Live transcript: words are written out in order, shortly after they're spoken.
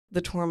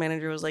the tour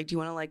manager was like, do you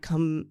want to like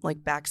come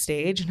like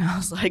backstage? And I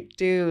was like,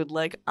 dude,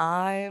 like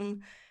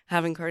I'm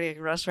having cardiac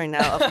arrest right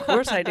now. Of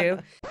course I do.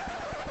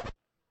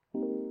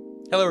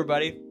 Hello,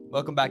 everybody.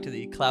 Welcome back to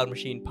the Cloud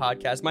Machine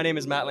podcast. My name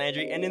is Matt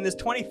Landry, and in this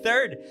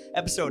 23rd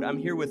episode, I'm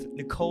here with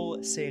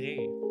Nicole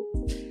Cere.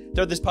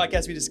 Throughout this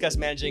podcast, we discuss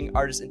managing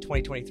artists in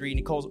 2023,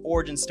 Nicole's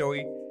origin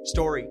story,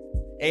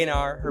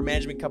 A&R, her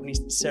management company,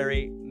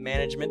 Cere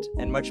Management,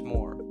 and much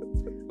more.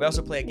 We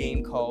also play a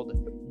game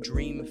called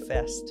Dream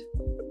Fest.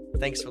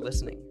 Thanks for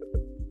listening.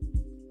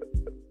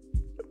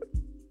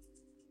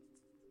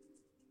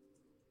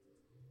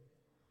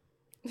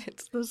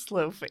 It's the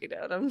slow fade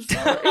out. I'm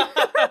sorry.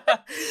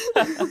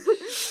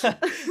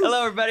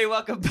 Hello, everybody.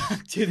 Welcome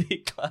back to the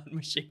Cloud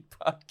Machine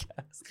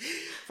podcast.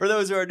 For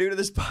those who are new to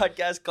this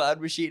podcast, Cloud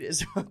Machine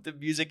is about the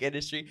music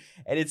industry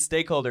and its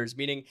stakeholders,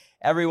 meaning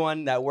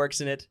everyone that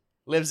works in it,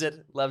 lives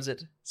it, loves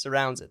it,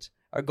 surrounds it.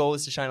 Our goal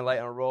is to shine a light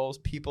on roles,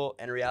 people,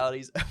 and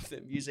realities of the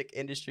music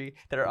industry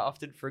that are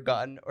often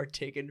forgotten or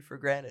taken for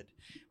granted.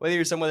 Whether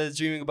you're someone that's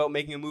dreaming about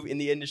making a move in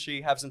the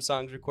industry, have some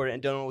songs recorded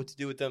and don't know what to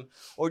do with them,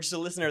 or just a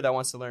listener that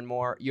wants to learn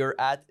more, you're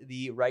at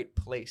the right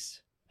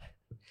place.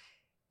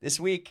 This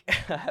week,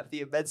 I have the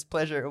immense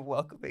pleasure of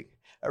welcoming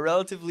a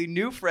relatively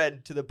new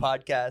friend to the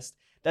podcast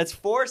that's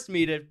forced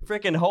me to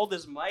freaking hold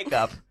this mic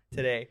up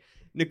today.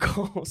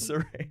 Nicole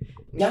Cere.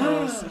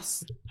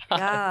 Yes.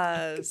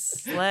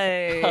 Yes.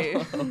 Slay.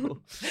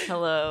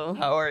 Hello.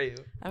 How are you?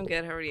 I'm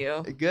good. How are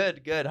you?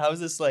 Good. How's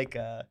this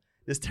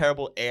this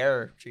terrible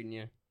air treating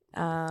you?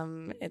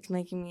 It's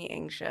making me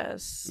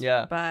anxious.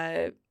 Yeah.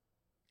 But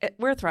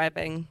we're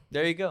thriving.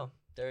 There you go.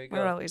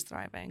 We're always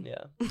thriving.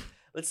 Yeah.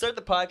 Let's start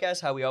the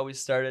podcast how we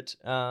always start it.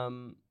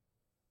 I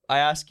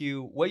ask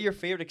you what your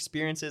favorite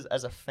experience is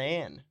as a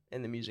fan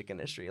in the music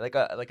industry, like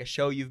a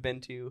show you've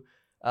been to,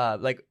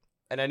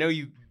 and I know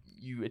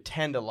you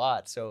attend a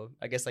lot, so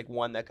I guess like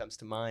one that comes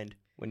to mind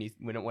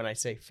when I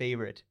say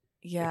favorite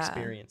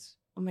experience.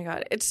 Oh my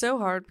God, it's so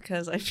hard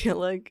because I feel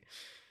like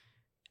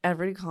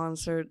every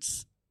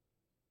concert's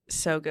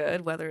so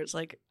good. Whether it's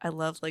like I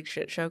love like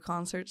shit show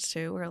concerts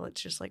too, where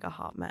it's just like a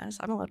hot mess.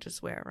 I'm allowed to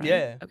swear, right?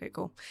 Yeah. Okay,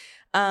 cool.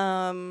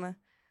 But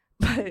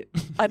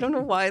I don't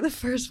know why the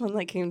first one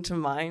that came to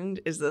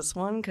mind is this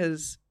one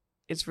because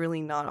it's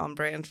really not on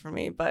brand for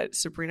me. But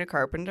Sabrina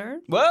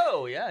Carpenter.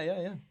 Whoa,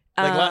 yeah.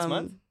 Like last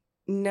month?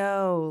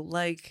 No,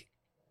 like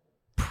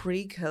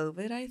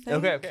pre-COVID, I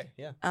think. Okay,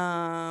 yeah.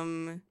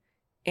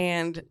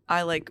 And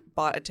I like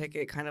bought a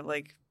ticket kind of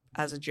like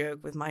as a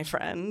joke with my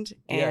friend,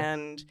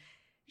 and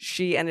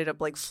she ended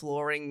up like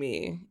flooring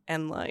me,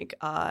 and like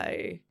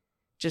I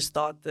just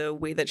thought the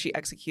way that she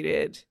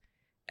executed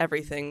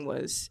everything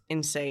was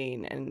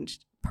insane and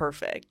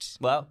perfect.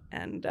 Wow.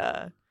 And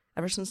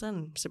ever since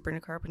then, Sabrina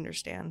Carpenter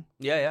stan.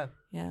 Yeah.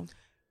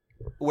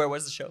 Where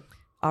was the show?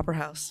 Opera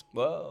House.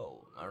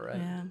 Whoa. All right.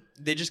 Yeah.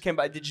 They just came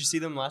by. Did you see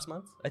them last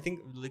month? I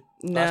think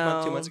last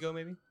month, 2 months ago,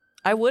 maybe.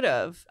 I would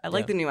have. I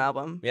like the new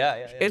album. Yeah.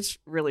 It's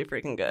really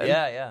freaking good.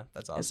 Yeah.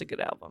 That's awesome. It's a good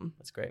album.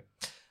 That's great.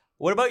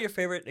 What about your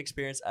favorite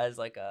experience as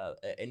like a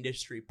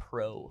industry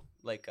pro,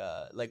 like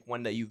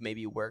one that you've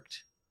maybe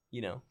worked,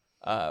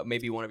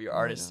 maybe one of your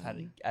artists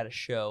had at a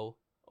show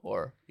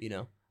or,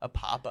 a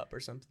pop-up or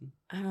something?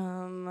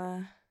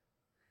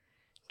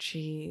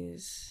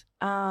 Jeez.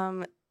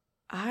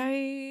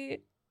 I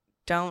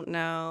don't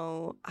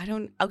know.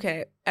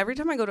 Okay. Every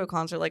time I go to a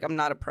concert, like I'm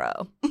not a pro.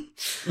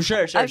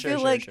 Sure. I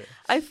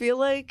feel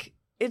like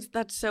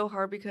that's so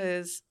hard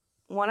because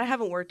one, I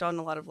haven't worked on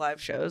a lot of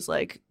live shows.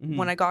 Like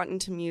when I got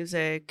into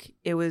music,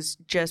 it was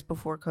just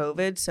before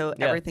COVID, so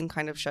everything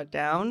kind of shut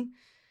down.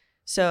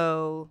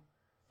 So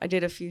I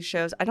did a few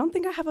shows. I don't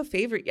think I have a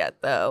favorite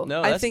yet, though.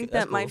 No, I think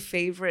that cool. my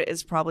favorite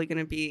is probably going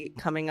to be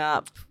coming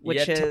up,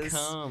 which Yet is to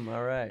come.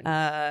 All right.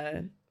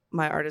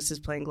 my artist is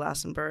playing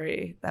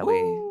Glastonbury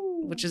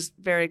which is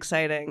very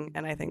exciting,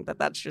 and I think that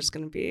that's just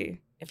going to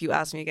be. If you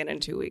ask me again in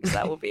 2 weeks,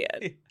 that will be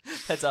it.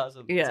 That's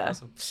awesome. Yeah.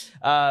 That's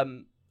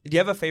awesome. Do you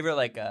have a favorite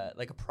like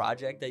a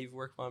project that you've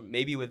worked on?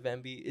 Maybe with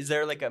Venby. Is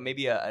there like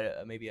maybe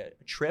a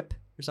trip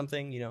or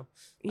something? Yeah.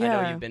 I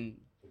know you've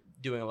been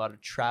doing a lot of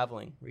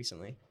traveling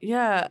recently.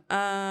 Yeah.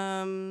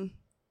 Are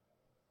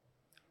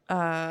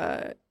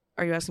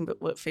you asking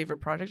about what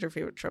favorite project or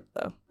favorite trip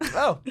though?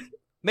 Oh,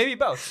 maybe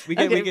both. We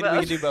can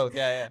do both.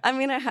 Yeah. I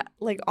mean,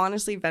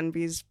 honestly,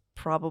 Venby's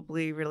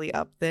probably really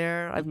up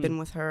there. I've been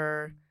with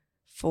her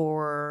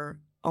for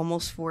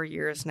almost 4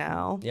 years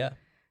now. Yeah.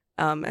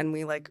 And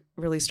we like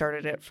really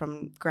started it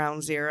from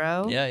ground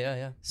zero.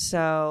 Yeah.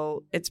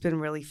 So it's been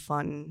really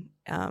fun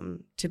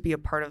to be a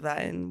part of that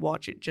and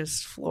watch it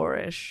just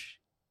flourish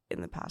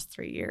in the past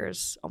 3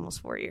 years,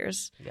 almost 4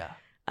 years. Yeah.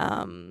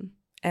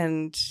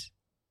 And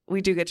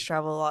we do get to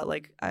travel a lot.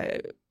 Like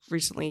I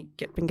recently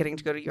been getting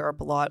to go to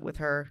Europe a lot with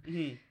her.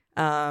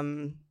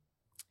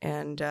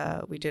 And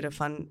we did a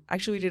fun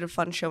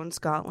show in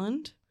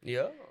Scotland.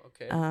 Yeah.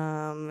 Okay.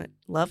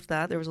 Loved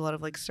that. There was a lot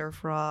of like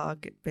surf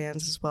rock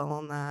bands as well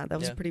on that. That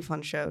was a pretty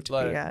fun show to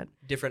be at.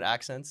 Different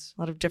accents.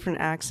 A lot of different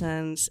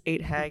accents.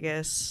 Ate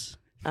haggis.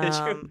 Did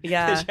you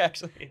Yeah.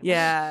 actually?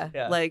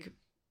 Yeah. Like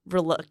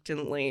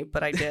reluctantly,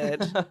 but I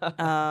did.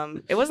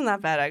 It wasn't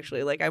that bad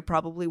actually. Like I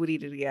probably would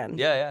eat it again.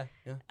 Yeah.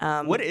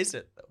 What is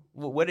it though?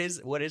 What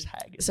is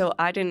haggis? So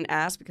I didn't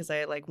ask because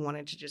I like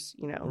wanted to just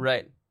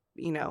right.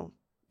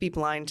 Be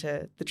blind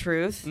to the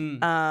truth.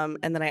 And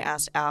then I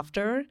asked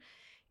after,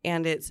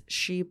 and it's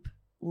sheep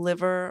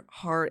liver,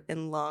 heart,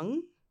 and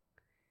lung.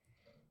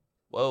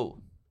 Whoa.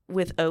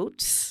 With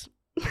oats.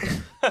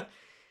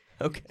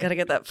 Okay. Gotta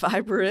get that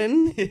fiber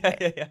in.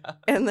 Yeah.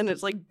 And then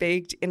it's like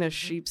baked in a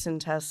sheep's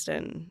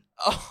intestine.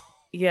 Oh.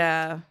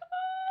 Yeah.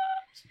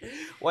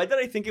 Why did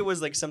I think it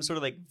was like some sort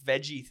of like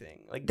veggie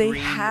thing? Like they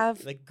green,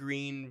 have like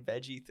green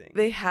veggie thing.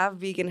 They have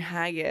vegan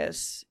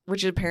haggis,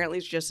 which apparently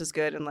is just as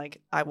good, and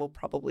like I will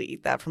probably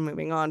eat that from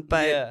moving on.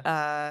 But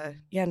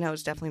no,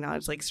 it's definitely not.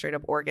 It's like straight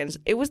up organs.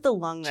 It was the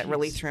lung that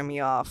really threw me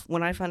off.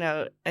 When I found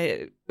out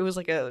it was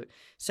like a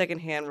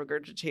secondhand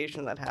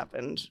regurgitation that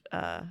happened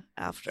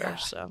after. Yeah.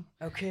 So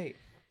okay.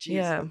 Jeez,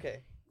 yeah.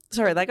 Okay.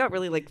 Sorry, that got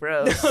really like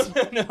gross.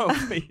 No,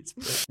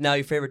 please. Now,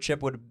 your favorite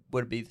trip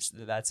would be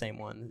that same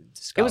one.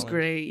 Scotland. It was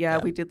great. Yeah,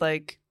 we did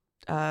like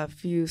a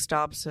few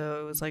stops.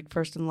 So it was like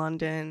first in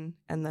London,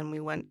 and then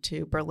we went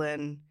to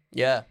Berlin.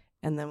 Yeah.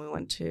 And then we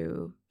went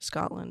to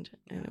Scotland,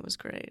 and it was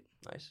great.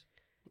 Nice.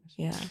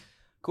 Yeah.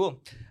 Cool.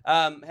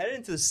 Headed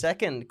into the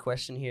second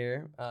question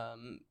here.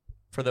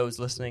 For those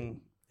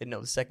listening, didn't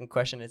know the second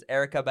question is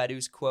Erykah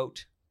Badu's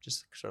quote.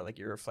 Just sort of like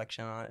your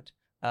reflection on it.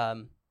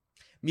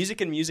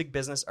 Music and music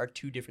business are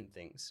two different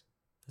things.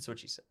 That's what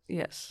she said.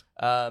 Yes.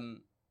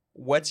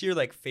 What's your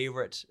like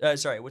favorite?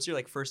 What's your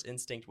like first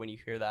instinct when you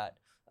hear that?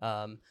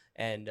 Where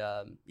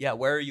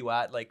are you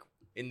at like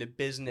in the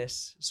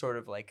business sort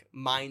of like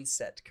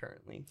mindset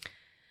currently?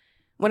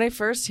 When I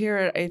first hear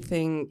it, I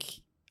think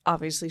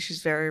obviously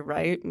she's very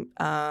right.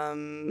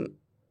 I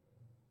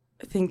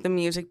think the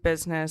music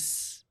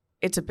business,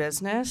 it's a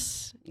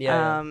business.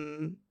 Yeah.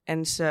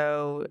 And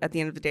so at the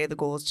end of the day, the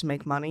goal is to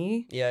make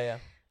money. Yeah.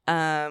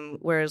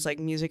 Whereas like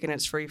music in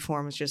its free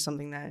form is just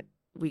something that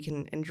we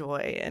can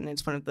enjoy, and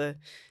it's one of the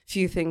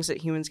few things that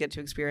humans get to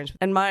experience.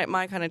 And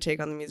my kind of take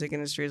on the music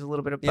industry is a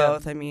little bit of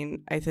both. I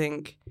mean, I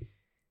think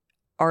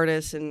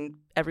artists and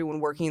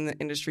everyone working in the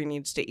industry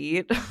needs to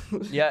eat.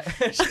 Yeah,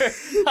 sure.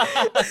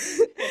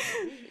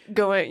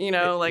 Going,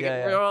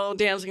 we're all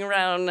dancing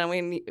around and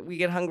we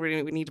get hungry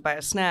and we need to buy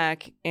a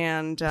snack.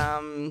 And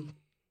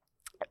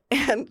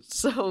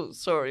so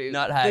sorry,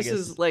 not haggis. This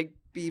is like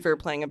Beaver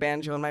playing a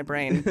banjo in my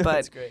brain, but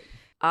that's great.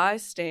 I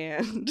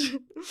stand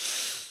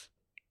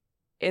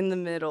in the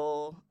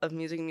middle of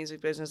music and music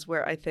business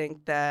where I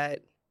think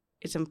that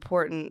it's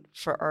important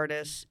for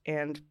artists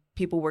and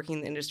people working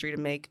in the industry to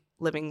make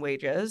living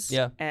wages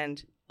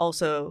and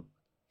also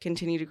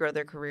continue to grow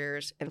their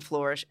careers and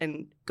flourish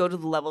and go to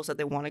the levels that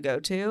they want to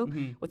go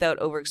to without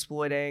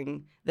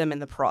overexploiting them in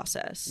the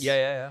process.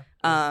 Yeah.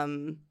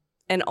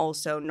 And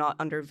also not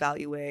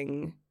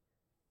undervaluing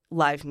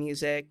live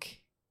music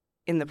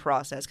in the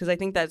process, because I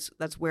think that's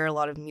where a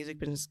lot of music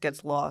business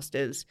gets lost,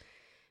 is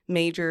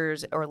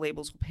majors or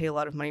labels will pay a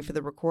lot of money for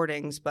the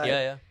recordings,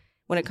 but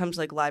when it comes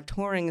to like live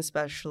touring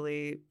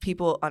especially,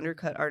 people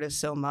undercut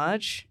artists so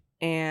much,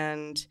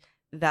 and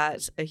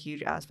that's a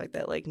huge aspect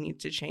that like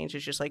needs to change.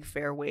 It's just like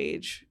fair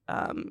wage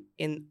on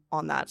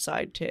that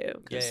side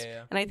too.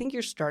 Yeah. And I think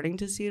you're starting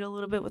to see it a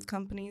little bit with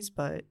companies,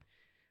 but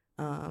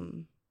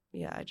everyone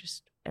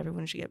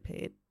should get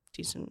paid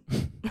decent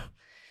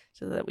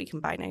so that we can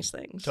buy nice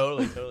things.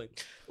 Totally.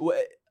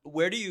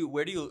 Where do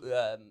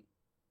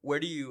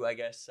you I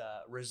guess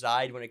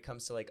reside when it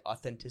comes to like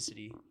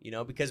authenticity?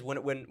 Because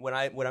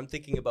when I'm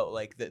thinking about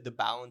like the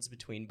balance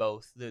between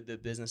both the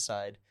business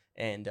side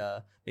and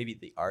maybe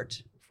the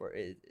art for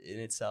it in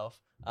itself,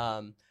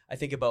 I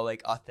think about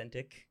like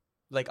authentic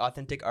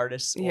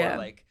artists,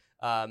 or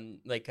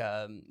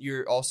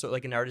you're also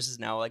like an artist is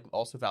now like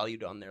also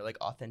valued on their like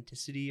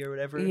authenticity or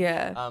whatever.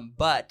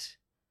 But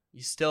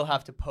you still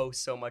have to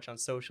post so much on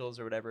socials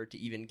or whatever to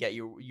even get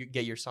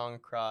your song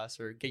across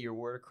or get your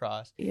word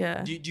across.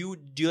 Yeah. Do you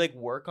like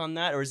work on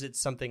that, or is it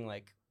something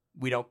like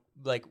we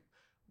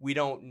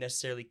don't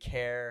necessarily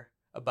care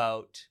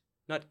about?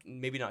 Not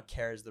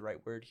care is the right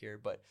word here,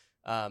 but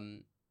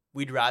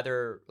we'd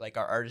rather like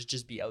our artists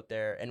just be out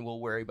there, and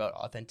we'll worry about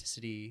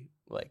authenticity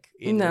like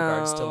in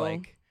regards to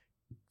like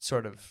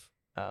sort of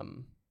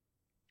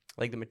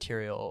like the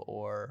material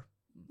or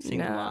seeing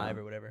them live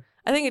or whatever.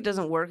 I think it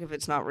doesn't work if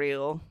it's not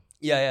real.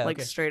 Yeah.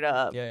 Like straight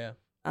up. Yeah.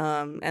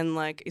 And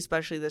like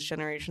especially this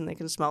generation, they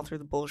can smell through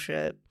the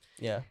bullshit.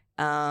 Yeah.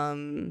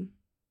 And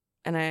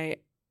I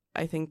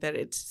think that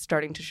it's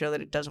starting to show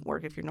that it doesn't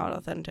work if you're not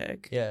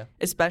authentic. Yeah.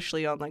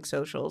 Especially on like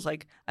socials.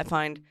 Like I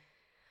find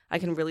I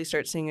can really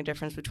start seeing a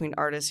difference between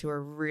artists who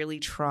are really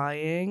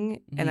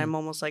trying, and I'm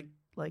almost like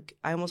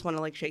I almost want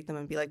to like shake them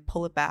and be like,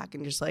 pull it back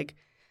and just like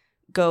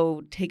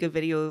go take a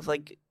video of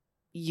like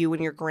you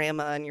and your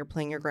grandma and you're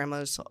playing your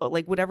grandma's,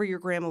 like whatever your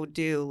grandma would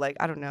do. Like,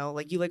 I don't know,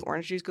 like you like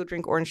orange juice, go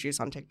drink orange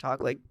juice on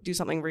TikTok. Like do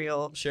something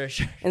real. Sure.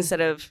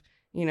 Instead of,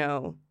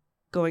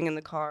 going in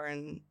the car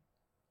and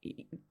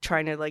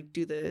trying to like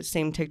do the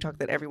same TikTok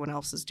that everyone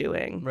else is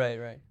doing.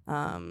 Right.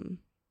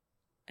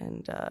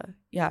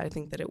 yeah, I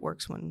think that it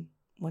works when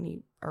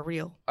you are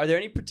real. Are there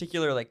any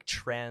particular like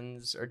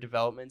trends or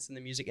developments in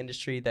the music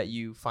industry that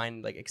you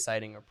find like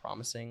exciting or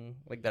promising,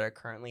 like that are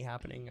currently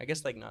happening? I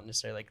guess like not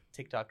necessarily like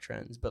TikTok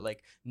trends, but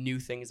like new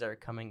things that are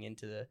coming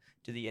into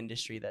the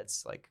industry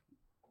that's like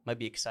might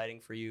be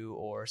exciting for you,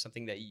 or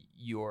something that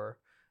you're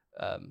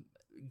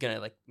gonna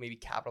like maybe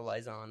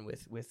capitalize on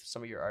with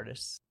some of your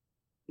artists?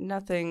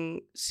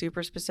 Nothing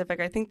super specific.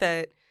 I think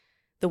that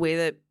the way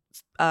that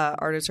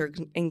artists are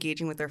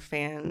engaging with their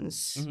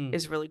fans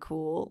is really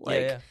cool.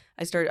 Like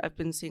I've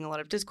been seeing a lot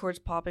of Discords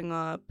popping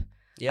up.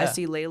 I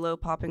see Laylo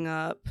popping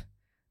up.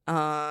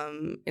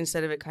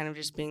 Instead of it kind of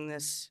just being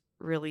this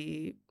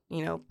really,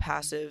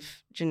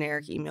 passive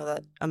generic email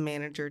that a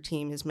manager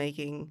team is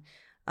making.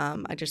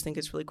 I just think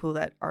it's really cool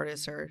that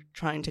artists are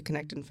trying to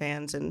connect in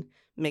fans and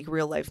make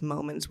real like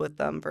like with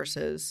them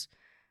versus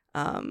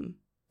kind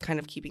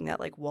of keeping that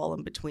like wall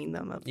in between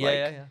them of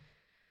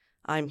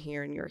I'm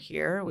here and you're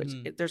here, which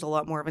there's a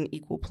lot more of an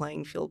equal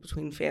playing field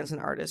between fans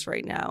and artists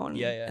right now. And,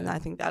 and I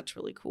think that's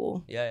really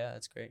cool. Yeah,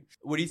 that's great.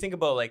 What do you think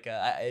about like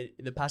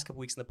in the past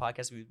couple weeks in the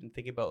podcast, we've been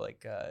thinking about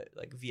like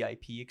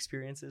VIP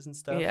experiences and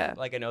stuff. Yeah.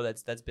 Like I know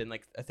that's been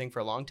like a thing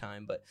for a long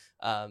time, but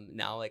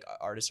now like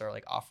artists are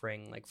like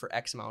offering like for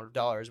X amount of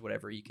dollars,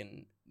 whatever, you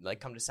can like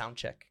come to sound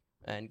check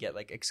and get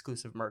like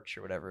exclusive merch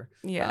or whatever.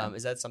 Yeah.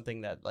 Is that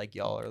something that like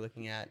y'all are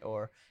looking at,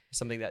 or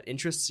something that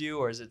interests you,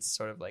 or is it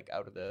sort of like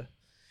out of the...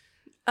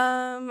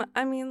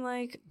 I mean,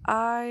 like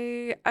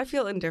I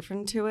feel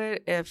indifferent to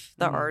it if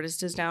the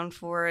artist is down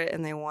for it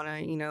and they want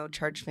to,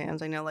 charge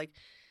fans. I know like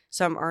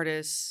some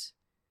artists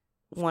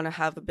want to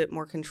have a bit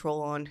more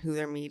control on who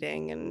they're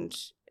meeting and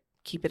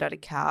keep it at a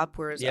cap,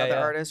 whereas other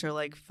artists are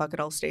like, fuck it,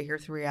 I'll stay here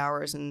 3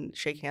 hours and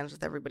shake hands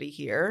with everybody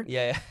here.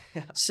 Yeah.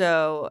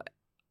 So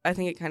I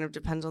think it kind of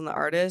depends on the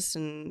artist,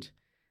 and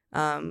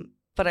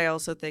but I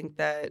also think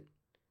that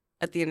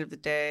at the end of the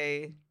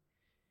day,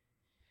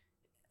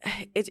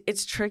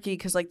 it's tricky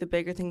because like the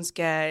bigger things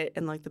get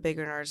and like the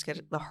bigger an artist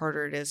get, the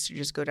harder it is to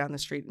just go down the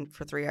street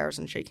for 3 hours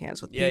and shake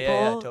hands with people.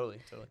 Yeah, totally.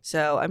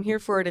 So I'm here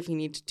for it if you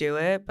need to do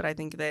it, but I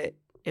think that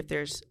if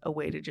there's a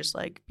way to just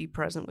like be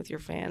present with your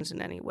fans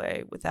in any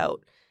way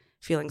without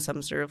feeling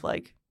some sort of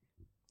like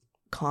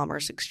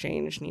commerce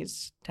exchange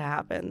needs to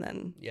happen,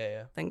 then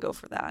then go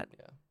for that.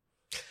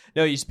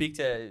 No, you speak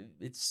to,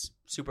 it's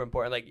super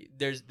important. Like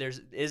there's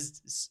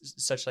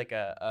such like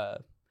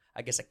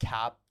I guess a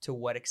cap to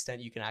what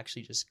extent you can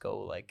actually just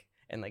go like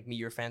and like meet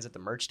your fans at the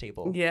merch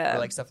table. Yeah. Or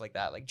like stuff like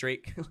that. Like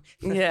Drake.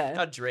 Yeah.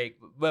 Not Drake,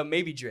 but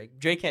maybe Drake.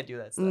 Drake can't do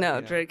that stuff.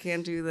 No, Drake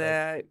can't do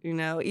that.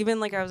 Like, even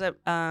like I was at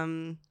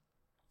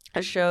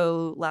a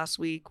show last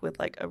week with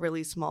like a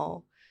really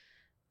small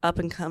up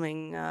and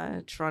coming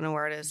Toronto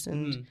artist,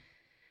 and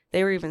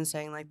they were even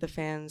saying like the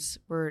fans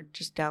were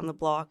just down the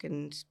block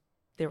and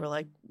they were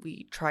like,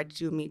 we tried to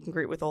do a meet and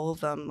greet with all of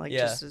them, like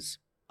just as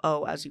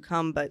you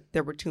come, but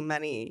there were too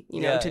many,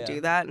 to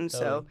do that. And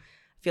so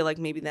I feel like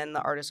maybe then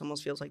the artist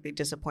almost feels like they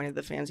disappointed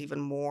the fans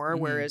even more.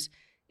 Whereas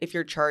if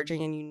you're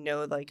charging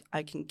and like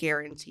I can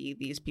guarantee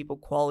these people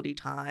quality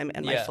time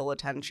and my full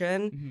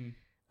attention,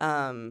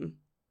 then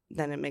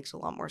it makes a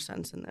lot more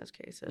sense in those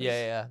cases.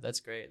 Yeah, that's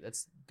great.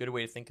 That's a good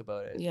way to think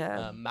about it.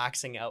 Yeah.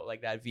 Maxing out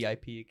like that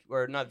VIP,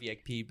 or not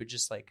VIP, but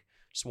just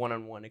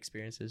one-on-one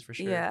experiences for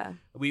sure. Yeah.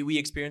 We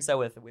experienced that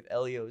with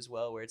Elio as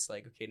well, where it's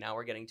like, okay, now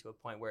we're getting to a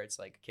point where it's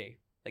like, okay,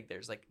 like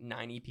there's like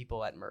 90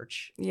 people at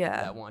merch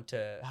that want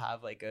to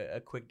have like a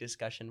quick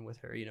discussion with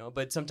her,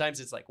 but sometimes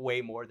it's like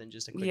way more than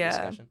just a quick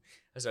discussion.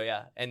 So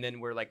and then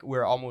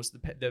we're almost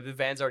the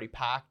van's already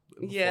packed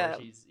before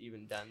she's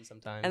even done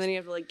sometimes, and then you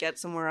have to like get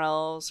somewhere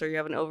else, or you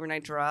have an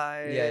overnight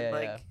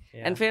drive.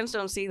 And fans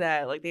don't see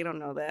that, like they don't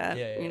know that.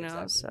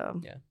 Exactly.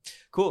 So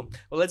cool.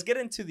 Well, let's get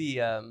into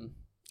the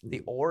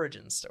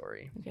origin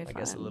story. Okay, I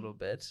guess a little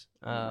bit.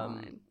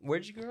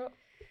 Where'd you grow up?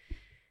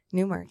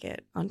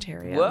 Newmarket,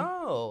 Ontario.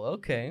 Whoa,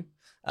 okay.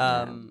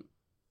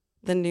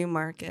 The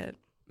Newmarket.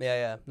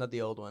 Yeah, not the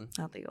old one.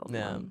 Not the old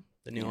one.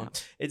 The new one.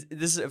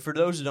 This is, for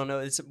those who don't know,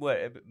 it's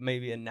what,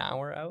 maybe an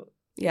hour out?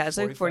 Yeah, it's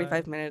 45? Like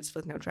 45 minutes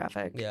with no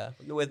traffic. Yeah,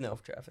 with no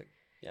traffic.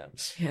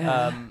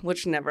 Yeah.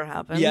 Which never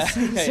happens. Yeah.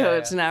 So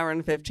it's an hour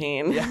and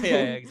 15. Yeah,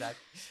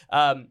 exactly.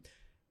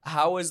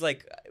 How was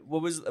like,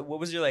 what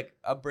was your like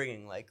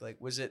upbringing like? Like,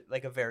 was it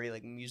like a very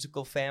like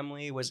musical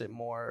family? Was it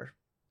more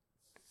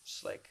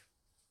just like,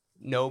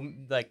 no,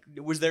 like,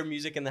 was there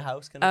music in the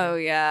house kind of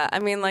thing? Yeah. I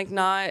mean, like,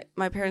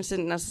 my parents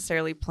didn't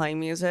necessarily play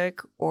music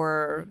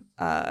or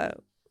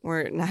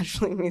were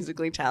naturally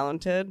musically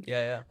talented.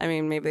 Yeah. I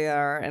mean, maybe they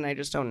are, and I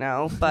just don't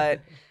know. But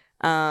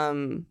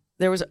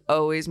there was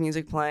always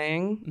music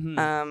playing.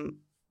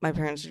 My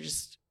parents are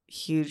just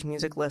huge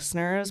music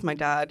listeners. My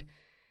dad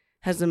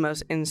has the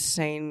most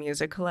insane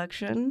music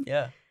collection.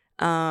 Yeah.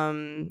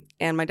 And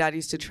my dad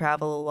used to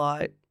travel a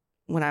lot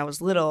when I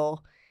was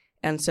little.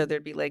 And so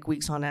there'd be like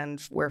weeks on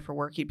end where for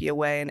work he'd be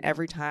away. And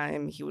every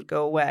time he would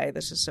go away,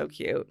 this is so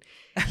cute,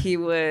 he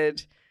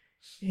would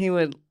he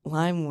would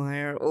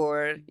LimeWire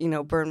or,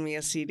 burn me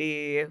a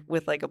CD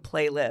with like a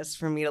playlist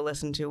for me to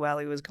listen to while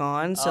he was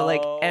gone. So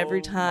like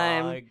every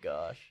time my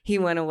gosh. he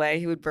went away,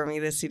 he would burn me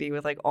this CD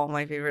with like all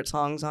my favorite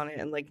songs on it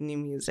and like new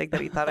music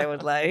that he thought I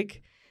would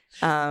like.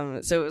 So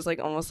it was like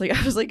almost like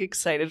I was like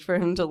excited for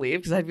him to leave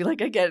because I'd be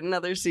like, I get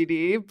another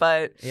CD,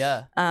 but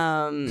yeah,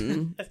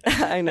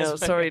 I know,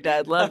 sorry,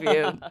 Dad, love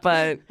you,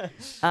 but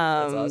that's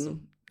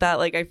awesome. That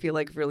like I feel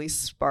like really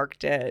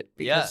sparked it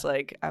because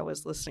like I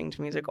was listening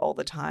to music all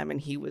the time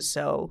and he was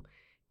so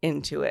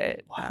into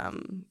it. Wow.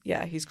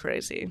 Yeah, he's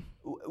crazy.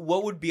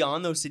 What would be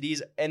on those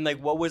CDs and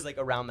like what was like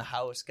around the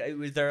house?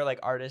 Was there like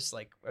artists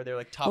like are there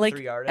like top like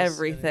 3 artists?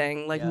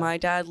 Everything. Like my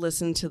dad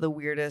listened to the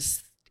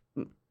weirdest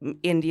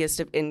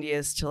indiest of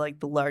indiest to like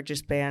the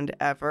largest band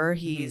ever.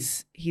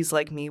 He's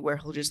like me where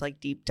he'll just like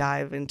deep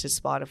dive into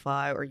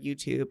Spotify or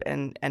YouTube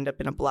and end up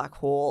in a black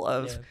hole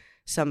of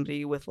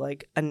somebody with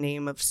like a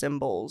name of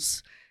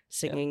symbols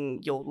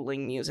singing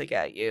yodeling music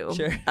at you.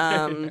 Sure.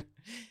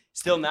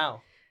 Still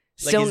now.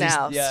 Still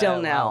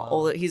now.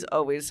 Wow. He's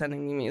always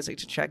sending me music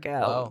to check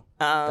out.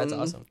 Wow. That's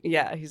awesome.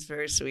 Yeah, he's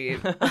very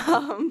sweet.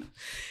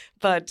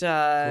 But cool.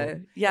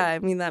 I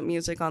mean that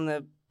music on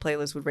the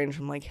playlist would range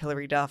from like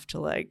Hilary Duff to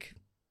like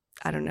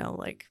I don't know,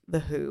 like The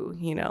Who,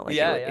 like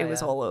it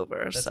was all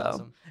over. That's so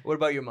awesome. What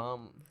about your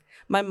mom?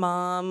 My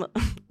mom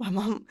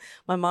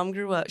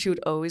grew up, she would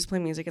always play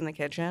music in the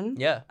kitchen.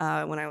 Yeah.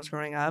 When I was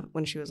growing up,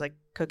 when she was like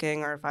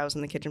cooking or if I was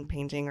in the kitchen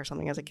painting or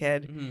something as a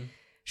kid. Mm-hmm.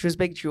 She was a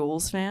big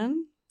Jules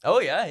fan. Oh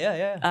yeah.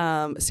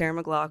 Sarah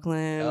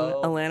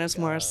McLachlan, Alanis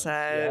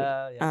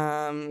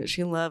Morissette.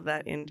 She loved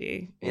that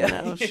indie.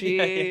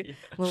 She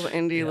little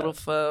indie, little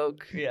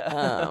folk.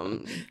 Yeah.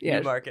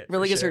 New market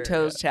really gets her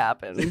toes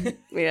tapping.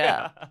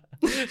 Yeah.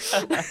 That's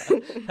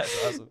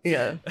awesome.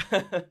 Yeah.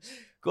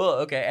 Cool.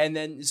 Okay. And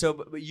then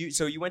so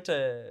you went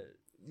to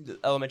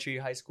elementary,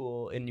 high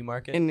school in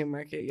Newmarket? In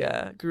Newmarket,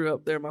 yeah. Grew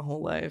up there my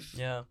whole life.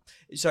 Yeah.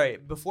 Sorry,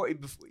 before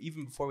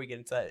we get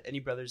into that, any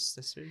brothers,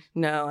 sisters?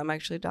 No, I'm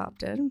actually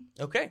adopted.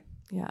 Okay.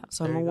 Yeah,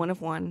 so I'm a one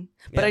of one.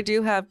 But I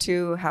do have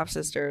 2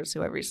 half-sisters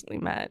who I recently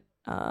met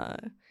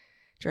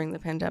during the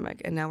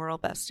pandemic, and now we're all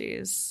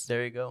besties.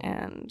 There you go.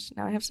 And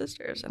now I have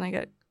sisters, and I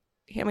get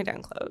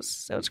hand-me-down clothes,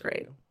 so it's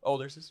great.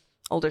 Older sisters?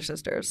 Older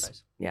sisters.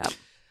 Nice. Yeah.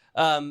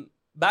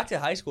 Back to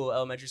high school,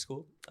 elementary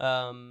school.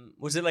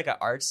 Was it like an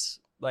arts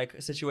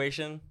like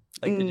situation?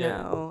 Like did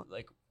you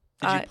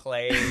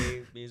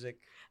play music?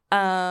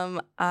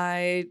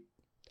 I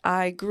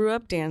grew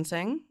up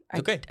dancing.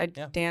 I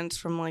danced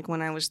from like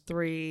when I was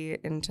 3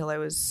 until I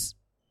was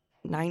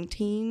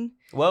 19.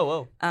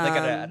 Whoa. Like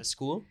at a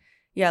school?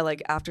 Yeah,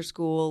 like after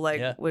school,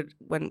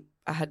 when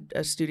I had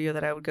a studio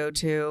that I would go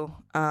to,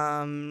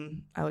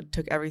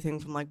 took everything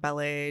from like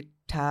ballet,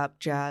 tap,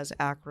 jazz,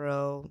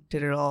 acro,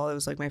 did it all. It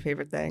was like my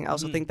favorite thing. I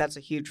also think that's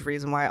a huge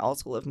reason why I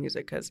also love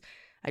music because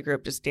I grew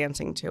up just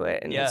dancing to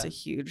it, and it's a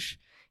huge,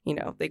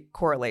 they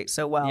correlate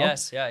so well.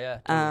 Yes, yeah.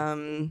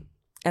 Totally.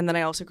 And then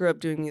I also grew up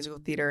doing musical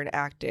theater and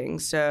acting.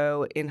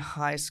 So in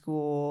high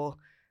school,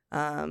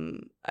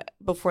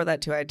 before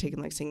that too, I had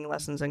taken like singing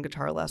lessons and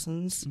guitar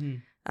lessons. Mm-hmm.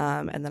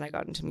 And then I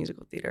got into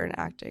musical theater and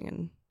acting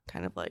and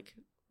kind of like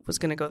was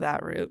going to go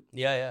that route.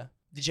 Yeah.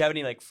 Did you have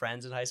any like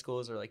friends in high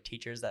schools or like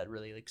teachers that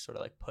really like sort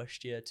of like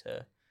pushed you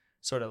to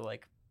sort of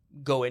like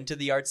go into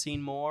the art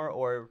scene more?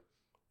 Or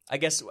I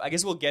guess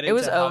we'll get into it.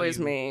 Was always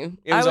me.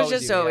 I was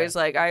just always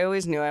like, I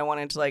always knew I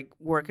wanted to like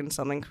work in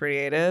something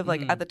creative.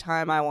 Like at the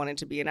time I wanted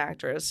to be an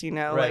actress,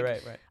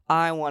 Right.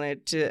 I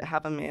wanted to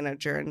have a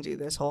manager and do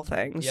this whole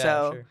thing. Yeah,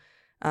 so sure.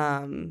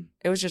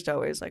 It was just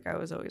always like, I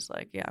was always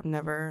like, yeah, I'm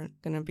never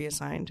going to be a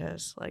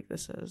scientist. Like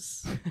this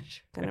is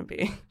going to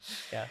be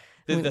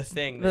the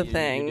thing. The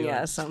thing.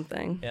 Yeah.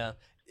 Something. Yeah.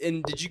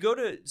 And did you go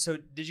to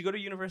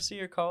university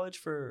or college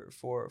for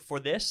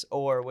this,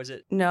 or was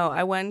it? No,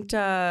 I went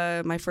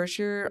my first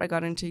year I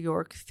got into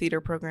York Theater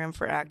Program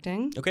for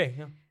acting. Okay,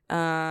 yeah.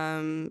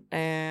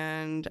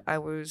 And I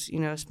was,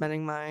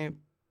 spending my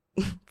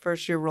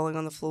first year rolling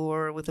on the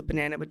floor with a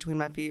banana between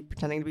my feet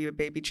pretending to be a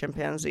baby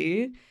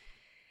chimpanzee,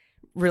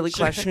 really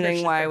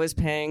questioning why I was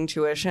paying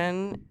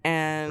tuition.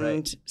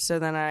 And so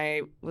then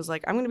I was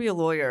like, I'm going to be a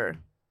lawyer.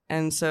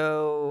 And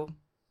so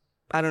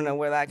I don't know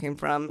where that came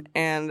from.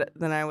 And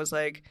then I was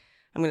like,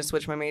 I'm going to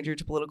switch my major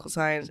to political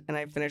science. And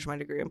I finished my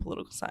degree in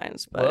political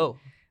science. But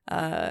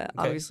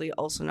obviously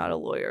also not a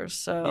lawyer.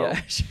 So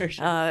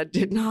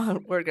did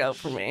not work out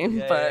for me.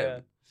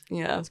 Yeah.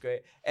 That's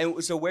great.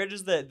 And so where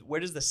does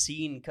the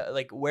scene,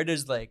 like, where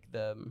does like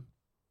the,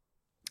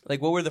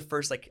 like, what were the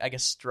first, like, I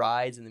guess,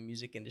 strides in the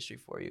music industry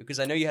for you? Because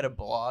I know you had a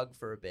blog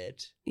for a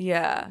bit.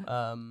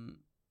 Yeah.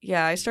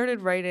 Yeah, I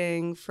started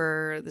writing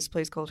for this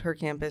place called Her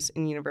Campus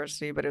in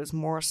university, but it was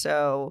more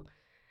so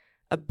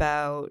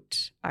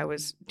about, I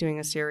was doing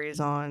a series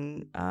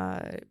on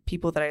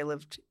people that I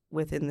lived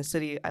with in the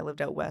city. I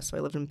lived out west, so I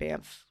lived in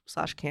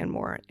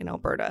Banff/Canmore in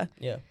Alberta.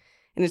 Yeah.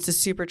 And it's a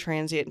super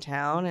transient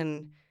town,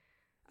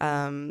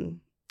 and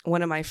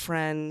one of my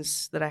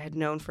friends that I had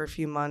known for a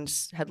few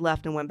months had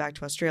left and went back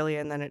to Australia.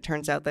 And then it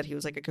turns out that he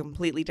was like a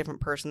completely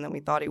different person than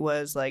we thought he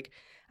was. Like,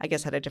 I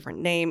guess had a different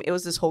name. It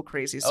was this whole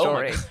crazy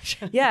story. Oh my gosh.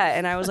 Yeah.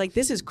 And I was like,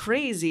 this is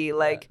crazy.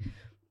 Like,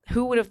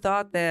 who would have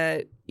thought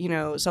that, you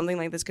know, something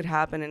like this could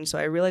happen? And so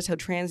I realized how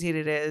transient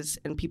it is.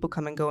 And people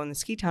come and go in the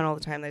ski town all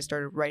the time. They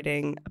started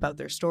writing about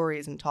their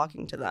stories and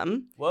talking to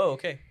them. Whoa,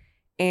 okay.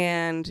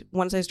 And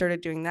once I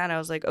started doing that, I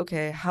was like,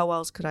 okay, how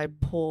else could I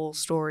pull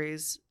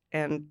stories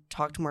and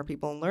talk to more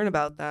people and learn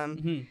about them?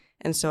 Mm-hmm.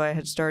 And so I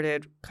had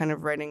started kind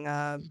of writing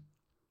a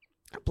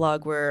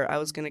blog where I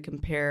was going to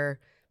compare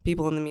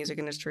people in the music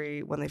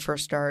industry when they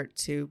first start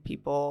to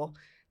people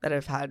that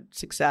have had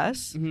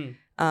success. Mm-hmm.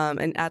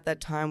 And at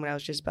that time, when I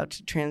was just about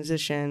to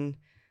transition,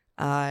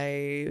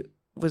 I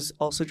was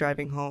also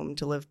driving home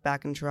to live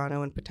back in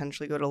Toronto and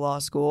potentially go to law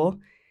school.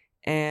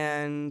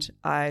 And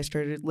I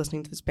started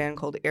listening to this band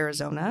called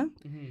Arizona.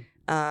 Mm-hmm.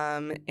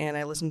 And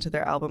I listened to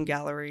their album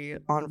Gallery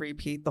on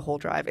repeat the whole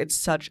drive. It's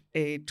such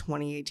a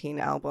 2018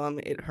 album.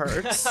 It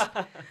hurts.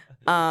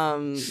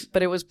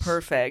 But it was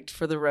perfect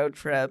for the road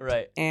trip.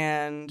 Right.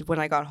 And when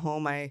I got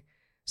home, I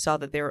saw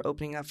that they were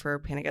opening up for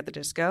Panic at the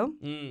Disco.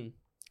 Mm.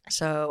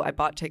 So I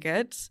bought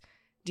tickets,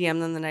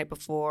 DM'd them the night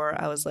before.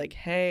 I was like,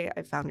 hey,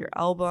 I found your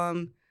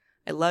album.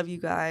 I love you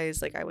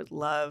guys. Like, I would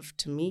love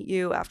to meet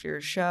you after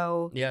your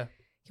show. Yeah.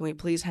 Can we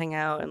please hang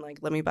out and, like,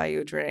 let me buy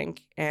you a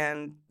drink?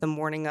 And the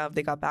morning of,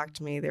 they got back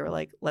to me. They were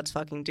like, let's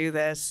fucking do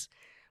this.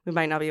 We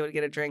might not be able to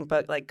get a drink,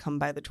 but, like, come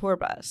by the tour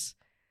bus.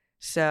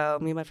 So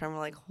me and my friend were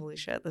like, holy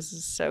shit, this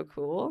is so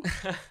cool.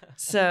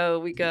 So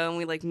we go and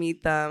we, like,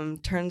 meet them.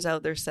 Turns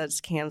out their set's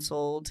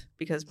canceled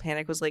because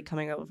Panic was, like,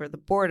 coming over the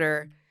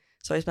border.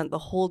 So I spent the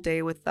whole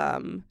day with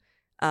them.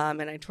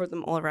 And I toured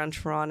them all around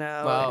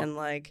Toronto. Wow. And,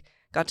 like,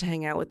 got to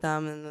hang out with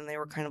them. And then they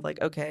were kind of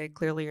like, okay,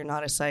 clearly you're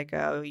not a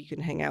psycho. You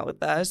can hang out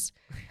with us.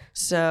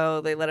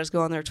 So they let us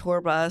go on their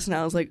tour bus. And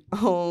I was like,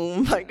 oh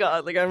my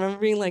God. Like, I remember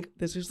being like,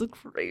 this is the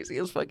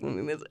craziest fucking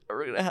thing that's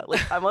ever going to happen.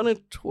 Like, I'm on a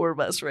tour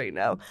bus right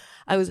now.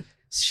 I was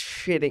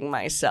shitting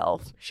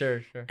myself.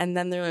 Sure. And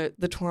then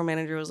the tour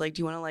manager was like, do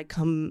you want to, like,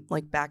 come,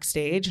 like,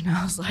 backstage? And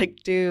I was like,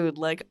 dude,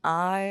 like,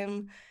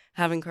 I'm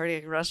having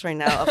cardiac arrest right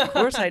now. Of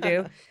course I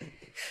do.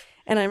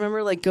 And I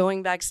remember, like,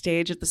 going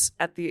backstage at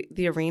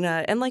the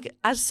arena, and, like,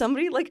 as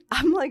somebody, like,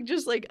 I'm like,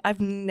 just like,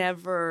 I've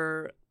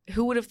never,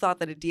 who would have thought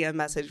that a DM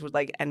message would,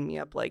 like, end me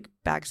up, like,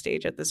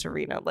 backstage at this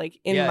arena? Like,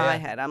 in my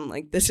head, I'm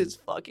like, this is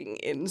fucking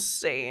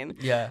insane.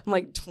 Yeah. I'm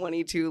like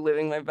 22,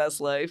 living my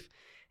best life.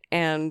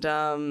 And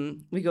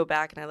we go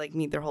back and I, like,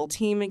 meet their whole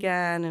team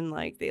again, and,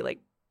 like, they, like,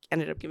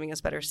 ended up giving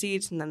us better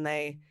seats, and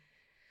then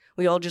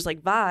we all just,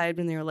 like, vibed,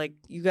 and they were like,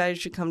 you guys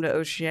should come to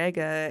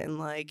Osheaga and,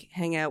 like,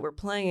 hang out. We're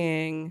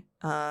playing.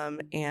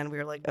 And we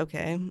were like,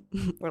 okay.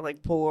 We're,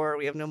 like, poor.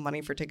 We have no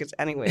money for tickets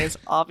anyways,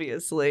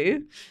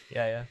 obviously.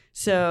 Yeah.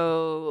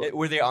 So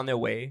Were they on their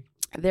way?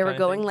 they were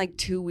going, like,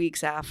 2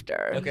 weeks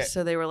after. Okay.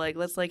 So they were like,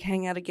 let's, like,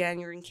 hang out again.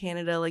 You're in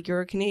Canada. Like,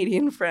 you're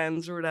Canadian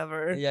friends or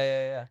whatever.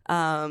 Yeah.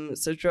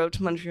 So drove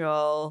to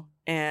Montreal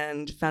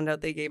and found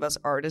out they gave us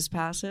artist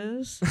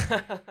passes.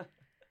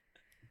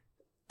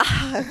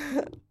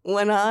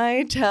 When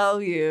I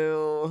tell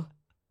you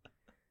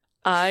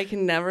I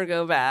can never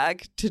go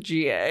back to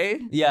GA,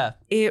 Yeah.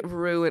 it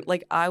ruined,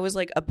 like, I was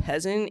like a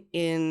peasant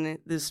in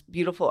this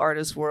beautiful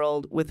artist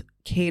world with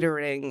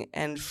catering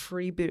and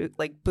free booze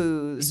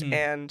Mm-hmm.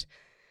 and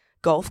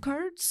golf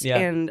carts. Yeah.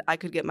 And I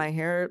could get my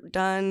hair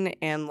done,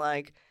 and,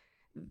 like,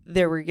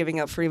 they were giving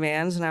up free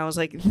vans, and I was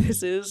like,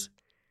 this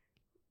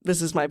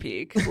is my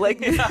peak. Like,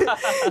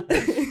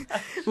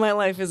 my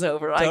life is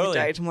over. Totally. I could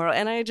die tomorrow.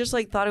 And I just,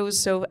 like, thought it was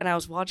so, and I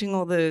was watching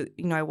all the,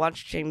 you know, I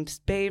watched James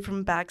Bay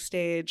from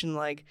backstage and,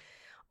 like,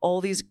 all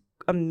these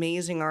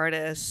amazing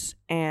artists,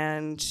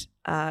 and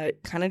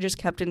kind of just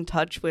kept in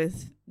touch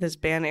with this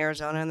band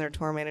Arizona and their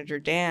tour manager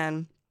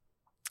Dan.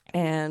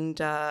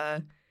 And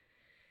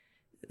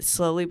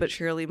slowly but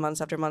surely,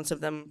 months after months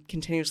of them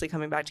continuously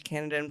coming back to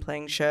Canada and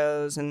playing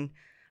shows. And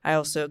I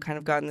also kind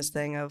of got in this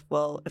thing of,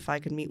 well, if I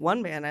could meet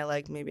one band I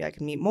like, maybe I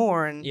could meet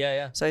more. And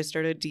Yeah. so I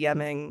started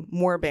DMing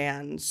more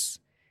bands.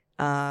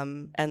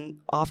 And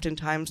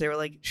oftentimes they were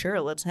like, sure,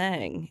 let's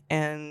hang.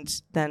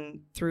 And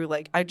then through,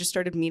 like, I just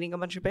started meeting a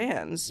bunch of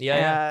bands.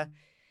 Yeah.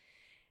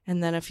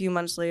 And then a few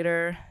months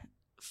later,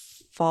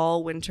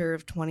 fall, winter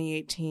of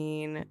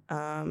 2018,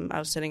 I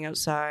was sitting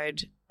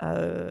outside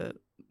a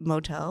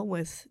motel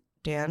with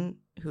Dan,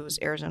 who was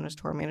Arizona's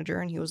tour manager.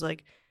 And he was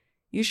like,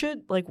 you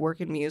should, like,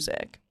 work in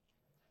music.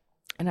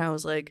 And I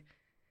was like,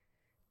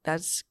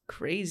 that's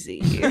crazy.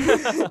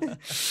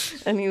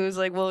 And he was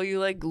like, well, you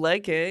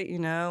like it, you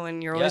know,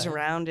 and you're always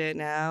around it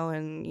now.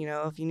 And, you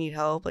know, if you need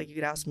help, like, you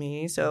could ask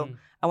me. So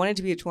I wanted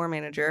to be a tour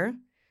manager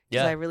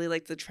because I really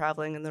like the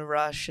traveling and the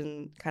rush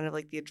and kind of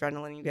like the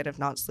adrenaline you get of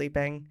not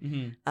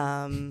sleeping.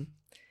 Mm-hmm.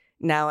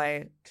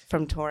 Now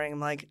from touring,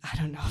 I'm like, I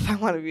don't know if I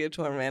want to be a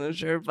tour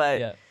manager,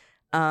 but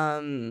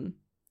I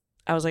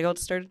was like, I'll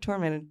start a tour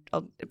manager.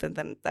 But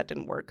then that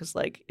didn't work because,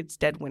 like, it's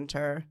dead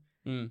winter.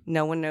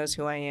 No one knows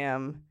who I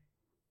am.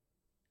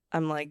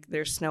 I'm like,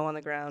 there's snow on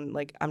the ground.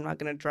 Like, I'm not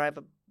going to drive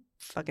a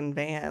fucking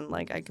van.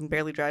 Like, I can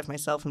barely drive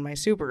myself in my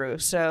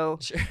Subaru. So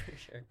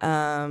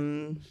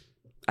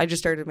I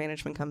just started a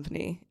management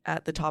company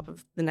at the top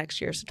of the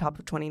next year, so top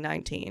of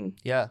 2019.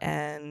 Yeah.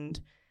 And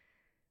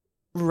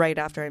right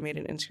after I made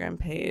an Instagram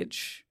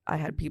page, I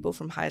had people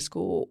from high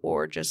school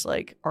or just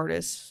like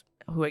artists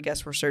who I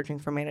guess were searching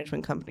for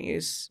management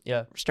companies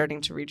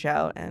starting to reach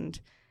out, and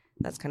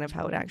that's kind of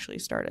how it actually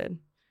started.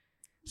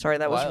 Sorry,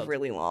 that was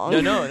really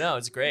long. No,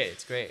 it's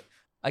great.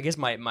 I guess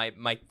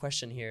my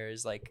question here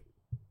is like,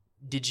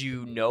 did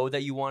you know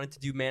that you wanted to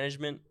do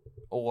management,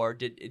 or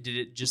did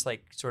it just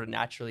like sort of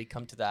naturally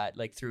come to that,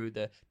 like through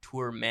the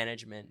tour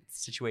management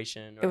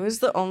situation? Or... It was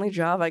the only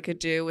job I could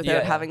do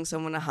without having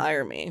someone to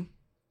hire me.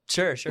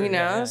 Sure. You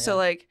know? So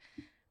like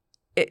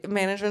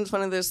management's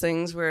one of those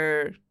things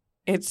where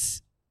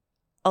it's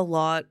a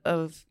lot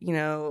of, you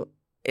know,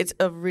 it's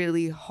a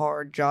really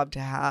hard job to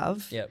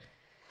have. Yep.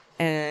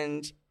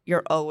 And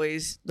you're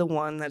always the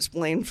one that's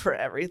blamed for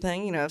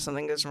everything. You know, if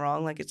something goes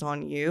wrong, like it's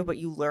on you, but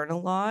you learn a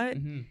lot.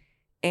 Mm-hmm.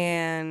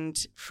 And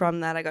from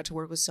that, I got to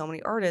work with so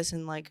many artists,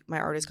 and like my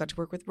artists got to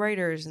work with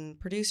writers and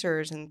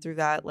producers. And through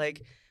that,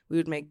 like we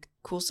would make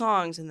cool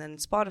songs and then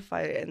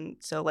Spotify. And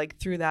so like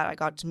through that, I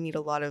got to meet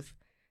a lot of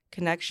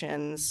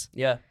connections.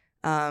 Yeah.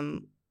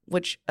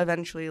 Which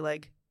eventually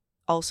like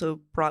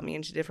also brought me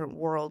into different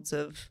worlds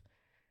of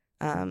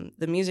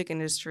the music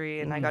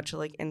industry. And I got to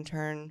like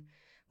intern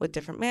with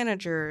different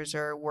managers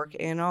or work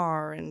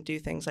A&R and do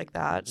things like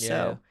that.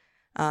 Yeah.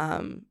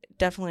 So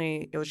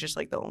definitely it was just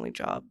like the only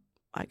job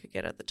I could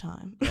get at the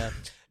time. Yeah.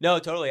 No,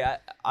 totally.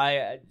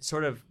 I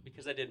sort of,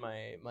 because I did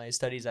my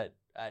studies at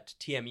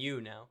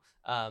TMU now,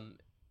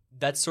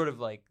 that's sort of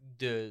like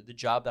the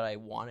job that I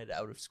wanted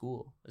out of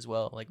school as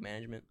well, like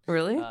management.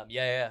 Really?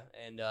 Yeah.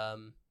 And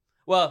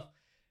well,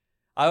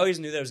 I always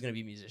knew that I was going to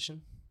be a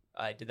musician.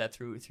 I did that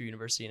through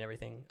university and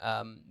everything.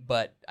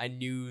 But I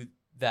knew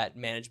that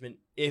management,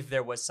 if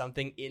there was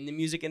something in the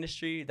music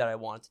industry that I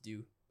wanted to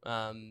do,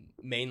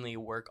 mainly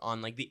work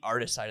on like the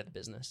artist side of the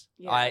business.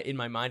 Yeah. In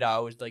my mind, I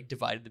always like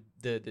divided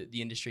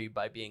the industry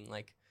by being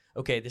like,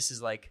 okay, this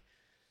is like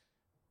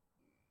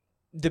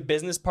the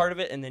business part of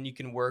it, and then you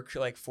can work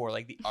like for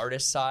like the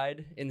artist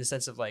side in the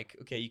sense of like,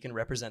 okay, you can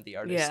represent the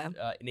artist,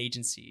 an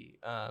agency,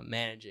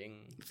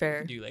 managing,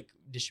 fair, do like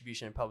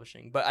distribution and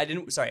publishing. But I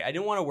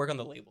didn't want to work on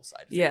the label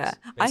side. Yeah,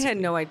 I had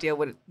no idea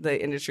what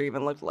the industry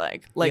even looked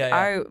like. Like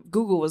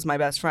Google was my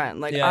best friend.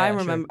 Like I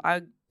remember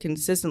I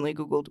consistently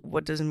Googled,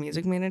 what does a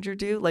music manager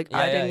do? Like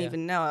I didn't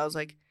even know. I was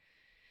like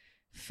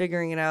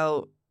figuring it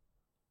out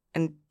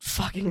and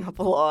fucking up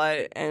a lot.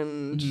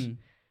 And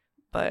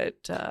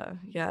but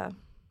yeah.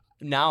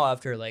 Now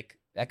after like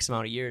X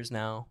amount of years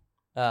now,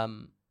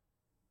 can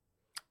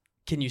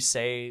you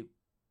say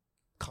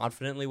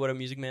confidently what a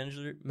music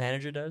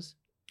manager does?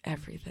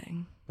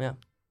 Everything. Yeah.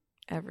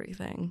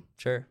 Everything.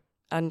 Sure.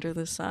 Under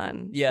the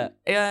sun. Yeah.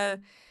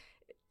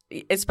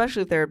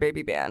 Especially if they're a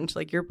baby band.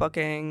 Like you're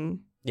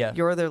booking. Yeah.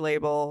 You're their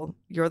label.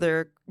 You're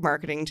their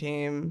marketing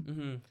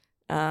team.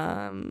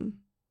 Mm-hmm.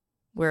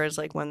 Whereas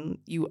like when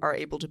you are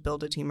able to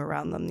build a team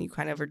around them, you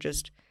kind of are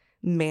just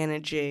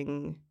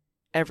managing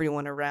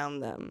everyone around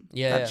them.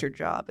 That's your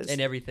job.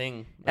 And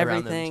everything and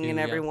too,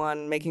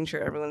 everyone, making sure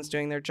everyone's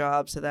doing their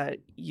job so that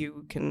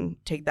you can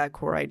take that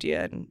core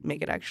idea and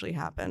make it actually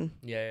happen.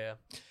 Yeah.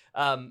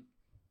 I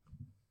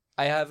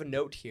have a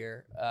note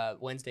here.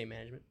 Wednesday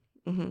management.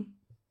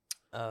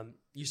 Mm-hmm.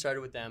 You started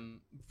with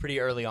them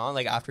pretty early on,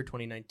 like after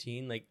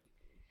 2019, like.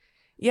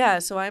 Yeah,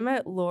 so I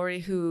met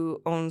Lori,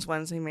 who owns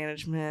Wednesday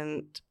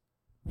Management,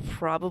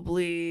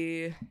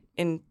 probably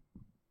in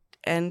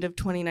end of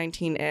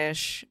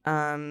 2019-ish,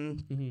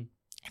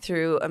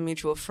 through a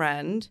mutual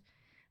friend.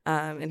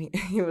 And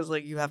he was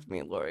like, you have to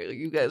meet Lori. Like,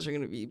 you guys are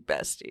going to be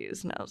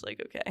besties. And I was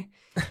like, okay.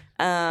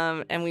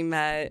 And we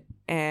met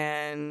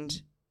and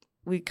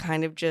we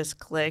kind of just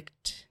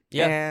clicked.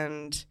 Yeah.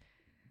 And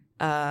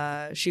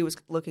she was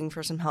looking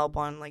for some help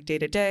on like day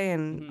to day.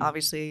 And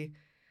obviously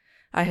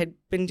I had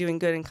been doing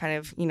good and kind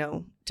of, you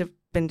know,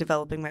 been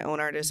developing my own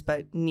artist,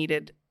 but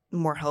needed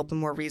more help and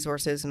more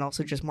resources and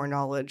also just more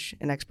knowledge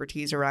and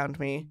expertise around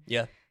me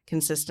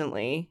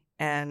consistently.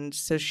 And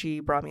so she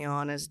brought me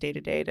on as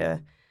day-to-day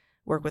to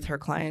work with her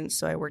clients.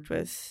 So I worked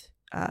with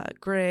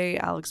Gray,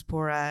 Alex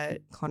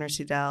Porat, Connor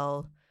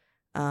Seidel,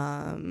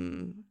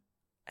 and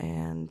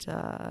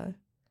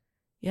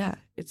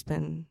it's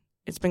been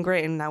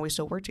great. And now we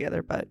still work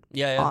together, but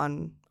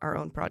on our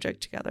own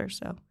project together.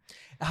 So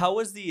how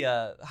was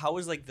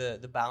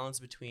the balance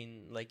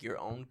between like your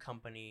own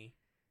company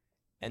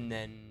and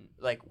then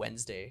like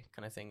Wednesday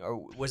kind of thing, or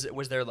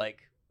was there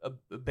like a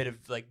bit of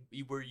like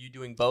were you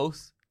doing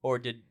both, or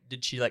did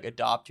she like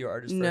adopt your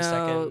artist for a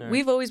second? No,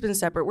 we've always been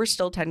separate. We're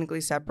still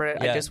technically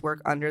separate. I just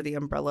work under the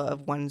umbrella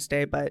of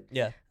Wednesday, but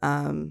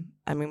I mean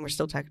we're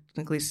still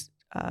technically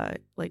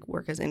like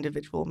work as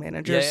individual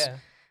managers.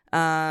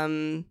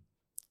 But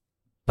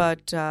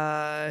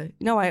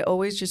no, I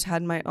always just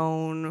had my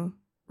own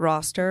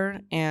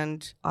roster,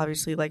 and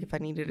obviously like if I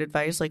needed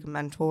advice, like a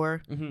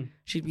mentor,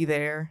 she'd be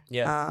there.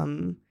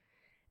 And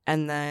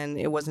then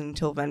it wasn't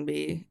until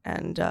Venby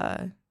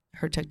and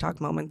her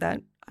TikTok moment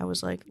that I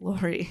was like,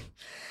 Lori,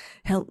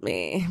 help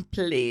me,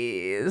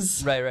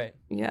 please. Right.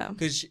 Yeah.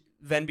 Because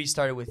Venby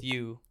started with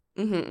you,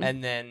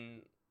 and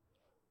then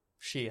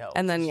she helped.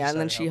 And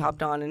then she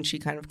hopped on, and she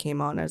kind of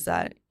came on as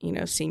that,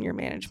 senior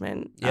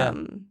management. Yeah.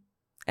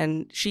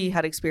 And she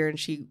had experience.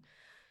 She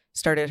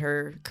started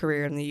her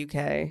career in the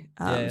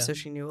UK, so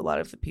she knew a lot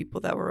of the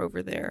people that were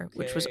over there,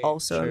 which was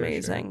also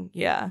amazing.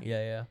 Sure.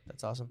 Yeah.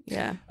 That's awesome.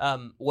 Yeah.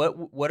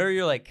 What are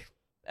your like?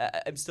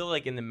 I'm still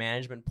like in the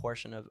management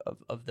portion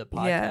of the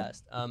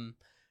podcast. Yeah.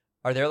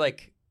 Are there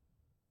like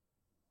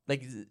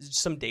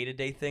some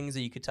day-to-day things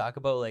that you could talk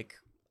about? Like,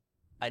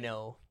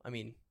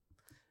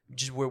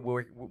 just we're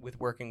with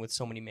working with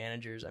so many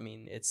managers. I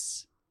mean,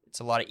 it's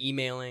a lot of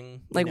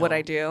emailing. Like what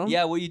I do?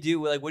 Yeah, what you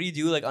do. Like, what do you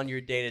do like on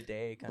your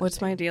day-to-day? What's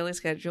my daily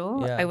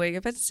schedule? Yeah. I wake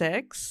up at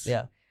 6.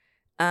 Yeah.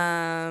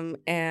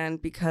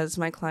 And because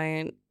my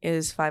client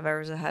is 5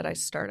 hours ahead, I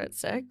start at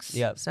 6.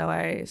 Yeah. So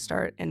I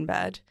start in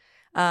bed.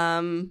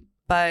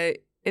 But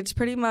it's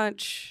pretty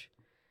much,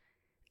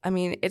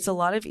 it's a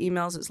lot of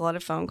emails. It's a lot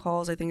of phone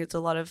calls. I think it's a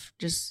lot of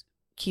just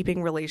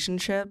keeping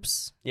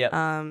relationships.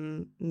 Yeah.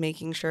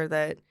 Making sure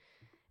that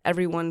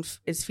everyone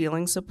is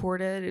feeling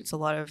supported. It's a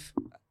lot of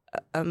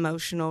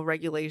emotional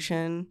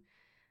regulation.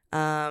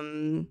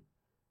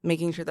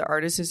 Making sure the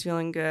artist is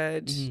feeling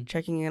good.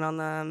 Checking in on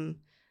them.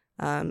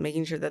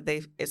 Making sure that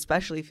they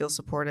especially feel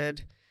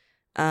supported.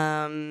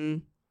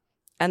 And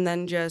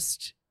then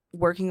just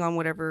working on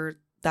whatever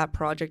that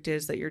project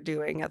is that you're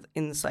doing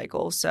in the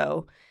cycle.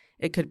 So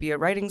it could be a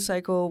writing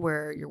cycle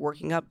where you're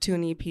working up to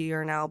an EP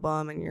or an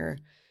album, and you're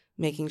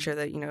making sure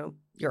that,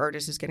 your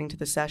artist is getting to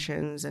the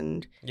sessions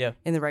and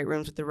in the right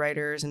rooms with the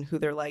writers, and who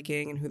they're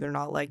liking and who they're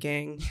not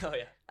liking. Oh,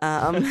 yeah.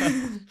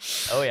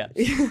 Oh, yeah.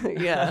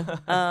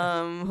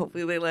 Yeah.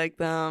 Hopefully they like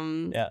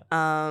them. Yeah.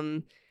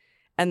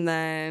 And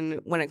then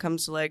when it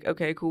comes to like,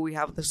 okay, cool, we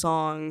have the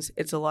songs,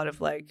 it's a lot of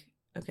like,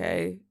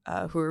 okay,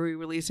 who are we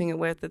releasing it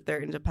with if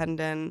they're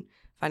independent,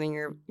 finding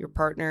your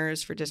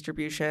partners for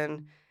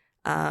distribution.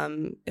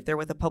 If they're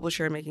with a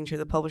publisher, making sure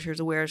the publisher is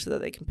aware so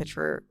that they can pitch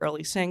for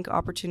early sync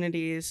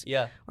opportunities.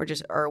 Yeah. Or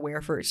just are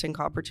aware for sync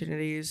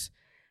opportunities.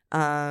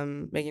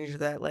 Making sure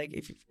that like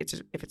if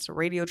it's a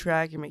radio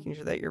track, you're making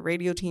sure that your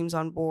radio team's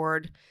on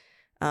board.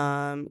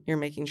 You're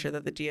making sure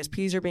that the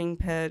DSPs are being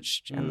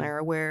pitched and they're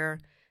aware.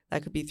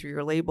 That could be through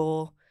your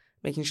label,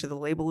 making sure the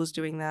label is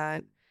doing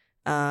that.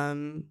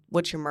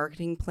 What's your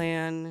marketing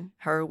plan?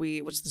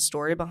 What's the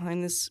story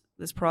behind this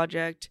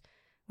project?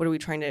 What are we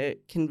trying to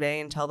convey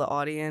and tell the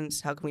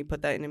audience? How can we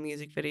put that in a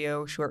music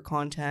video, short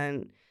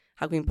content?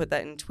 How can we put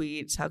that in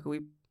tweets? How can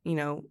we,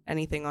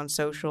 anything on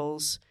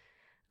socials?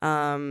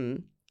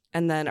 And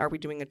then are we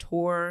doing a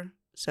tour?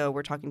 So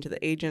we're talking to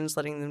the agents,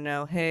 letting them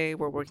know, hey,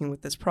 we're working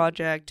with this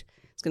project.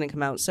 It's going to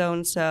come out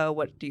so-and-so.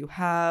 What do you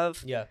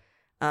have? Yeah.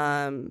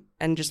 And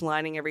just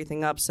lining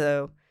everything up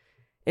so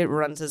it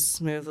runs as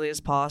smoothly as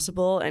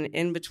possible. And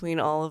in between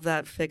all of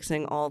that,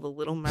 fixing all the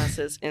little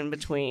messes in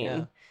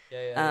between.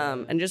 Yeah.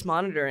 And just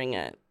monitoring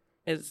it.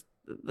 It's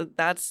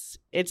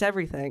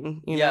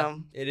everything, you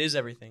know? It is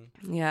everything.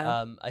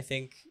 Yeah. I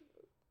think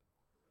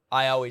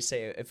I always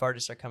say if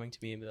artists are coming to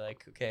me and be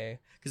like, okay,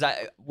 because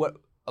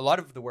a lot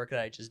of the work that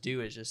I just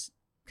do is just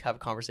have a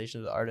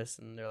conversation with the artists,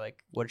 and they're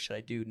like, what should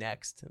I do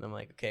next? And I'm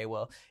like, okay,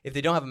 well, if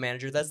they don't have a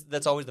manager,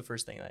 that's always the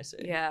first thing that I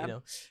say. Yeah.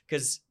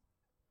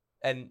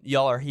 And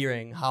y'all are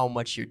hearing how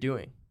much you're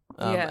doing.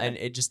 And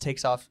it just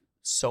takes off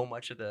so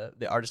much of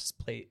the artist's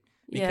plate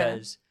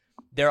because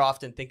they're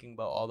often thinking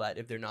about all that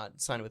if they're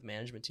not signed with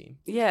management team.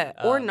 Yeah,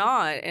 or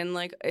not. And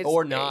like, it's,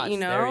 or not,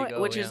 there you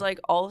go, which is like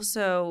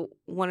also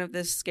one of the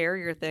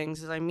scarier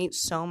things is I meet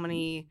so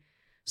many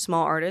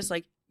small artists,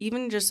 like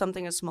even just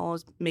something as small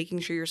as making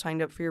sure you're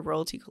signed up for your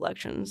royalty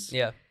collections.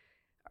 Yeah.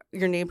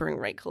 Your neighboring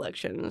right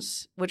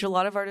collections, which a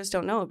lot of artists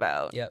don't know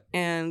about. Yeah.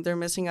 And they're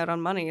missing out on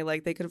money.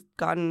 Like they could have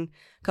gotten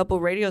a couple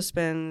radio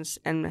spins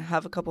and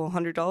have a couple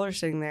 $100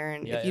 sitting there.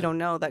 And if you don't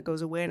know, that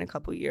goes away in a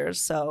couple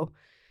years. So,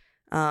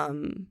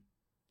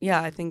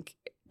 I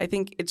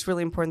think it's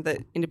really important that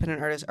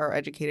independent artists are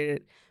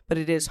educated, but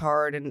it is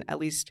hard, and at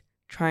least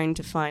trying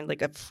to find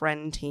like a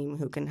friend team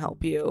who can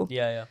help you.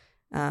 Yeah.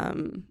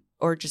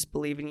 Or just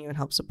believe in you and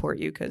help support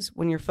you. Because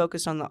when you're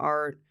focused on the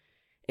art,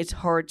 it's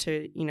hard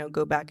to,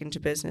 go back into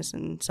business,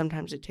 and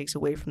sometimes it takes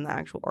away from the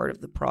actual art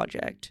of the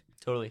project.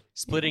 Totally.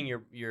 Splitting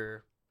your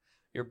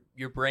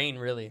brain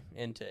really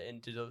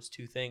into those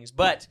two things.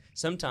 But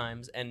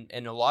sometimes, and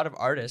a lot of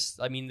artists,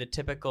 I mean, the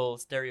typical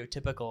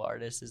stereotypical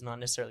artist is not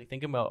necessarily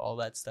thinking about all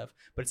that stuff,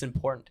 but it's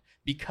important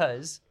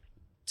because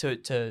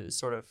to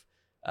sort of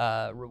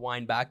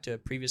rewind back to a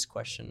previous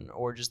question,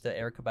 or just the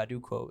Erykah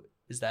Badu quote,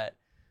 is that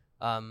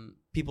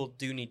people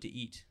do need to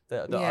eat.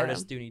 The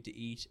artists do need to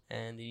eat,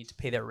 and they need to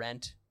pay their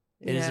rent.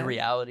 It is a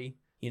reality,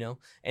 and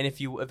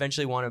if you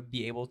eventually want to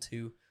be able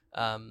to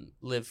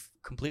live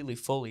completely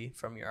fully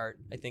from your art,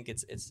 I think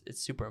it's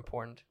super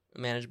important.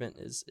 Management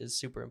is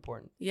super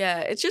important. Yeah,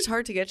 it's just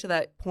hard to get to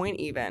that point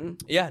even.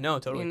 Yeah, no,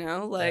 totally.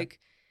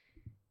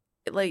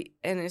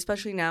 And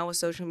especially now with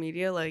social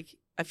media, like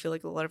I feel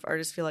like a lot of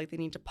artists feel like they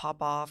need to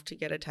pop off to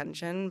get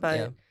attention,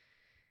 but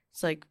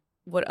it's like,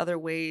 what other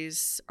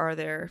ways are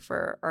there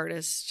for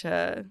artists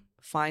to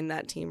find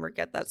that team or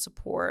get that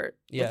support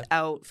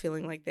without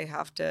feeling like they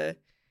have to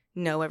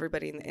know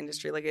everybody in the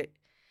industry? Like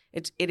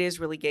it is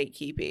really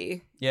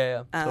gatekeepy.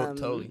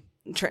 Totally.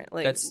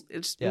 Like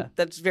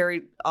that's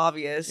very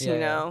obvious, you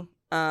know.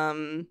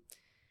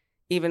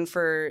 Even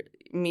for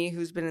me,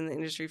 who's been in the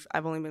industry,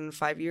 I've only been in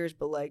 5 years,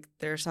 but like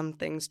there are some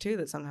things too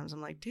that sometimes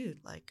I'm like, dude,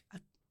 like,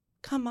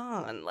 come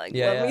on, like,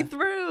 let me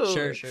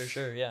through.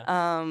 Sure.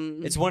 Yeah.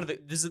 It's one of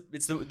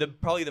the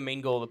probably the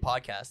main goal of the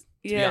podcast,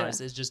 to be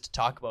honest, is just to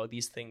talk about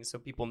these things so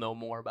people know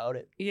more about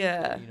it.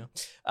 Yeah. You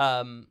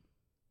know.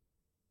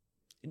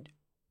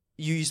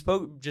 You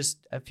spoke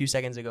just a few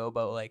seconds ago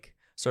about like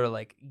sort of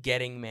like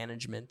getting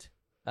management.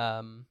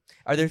 Are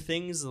there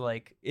things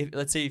like,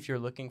 let's say if you're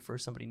looking for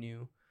somebody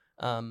new,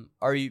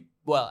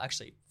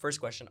 first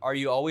question, are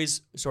you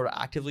always sort of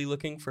actively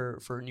looking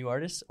for new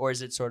artists, or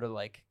is it sort of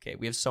like, okay,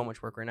 we have so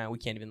much work right now, we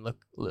can't even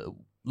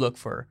look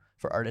for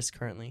artists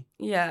currently?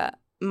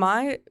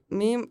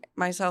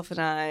 Myself and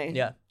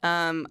I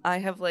I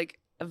have like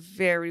a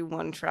very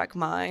one-track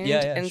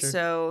mind,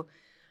 so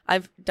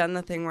I've done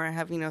the thing where I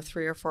have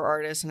 3 or 4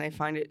 artists and I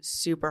find it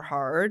super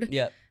hard.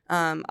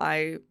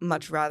 I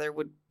much rather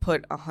would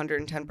put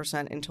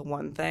 110% into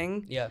one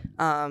thing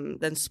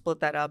than split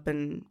that up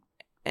and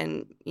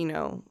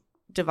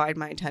divide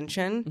my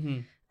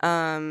attention.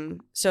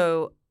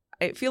 So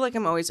I feel like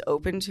I'm always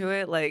open to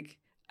it. Like,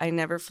 I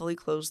never fully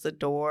close the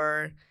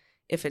door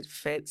if it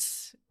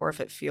fits or if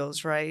it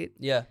feels right.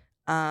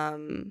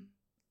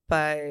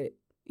 But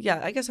yeah,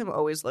 I guess I'm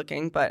always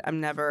looking, but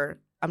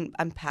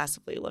I'm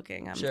passively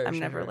looking. I'm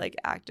never like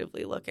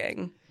actively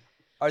looking.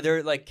 Are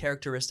there like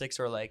characteristics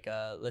or like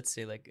let's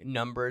say like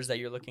numbers that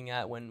you're looking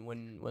at when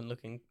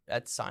looking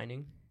at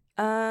signing?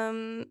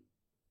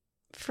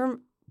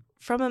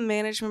 From a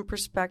management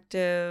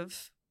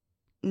perspective,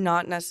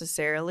 not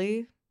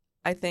necessarily.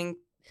 I think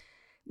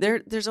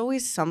there's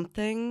always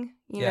something,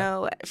 you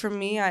know. For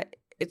me,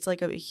 it's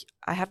like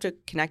I have to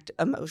connect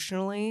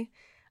emotionally.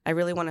 I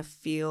really want to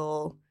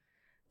feel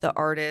the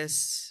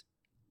artist's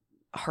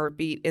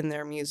heartbeat in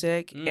their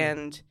music,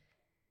 and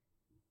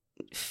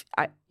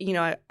I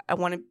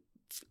want to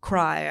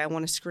cry, I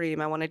want to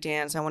scream, I want to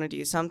dance, I want to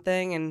do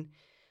something. And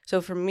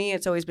so for me,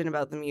 it's always been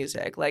about the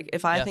music. Like,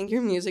 if I think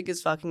your music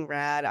is fucking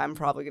rad, I'm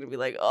probably going to be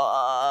like,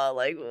 oh,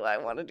 like, I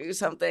want to do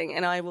something.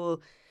 And I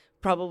will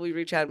probably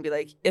reach out and be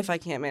like, if I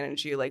can't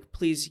manage you, like,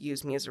 please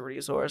use me as a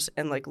resource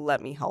and like,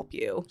 let me help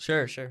you.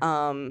 Sure.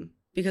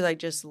 Because I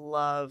just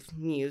love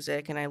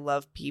music and I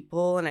love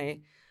people,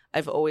 and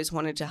I've always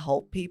wanted to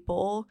help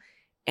people.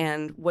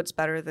 And what's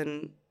better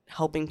than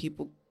helping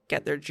people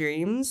get their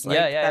dreams? Like,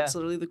 that's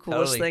literally the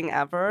coolest thing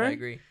ever. I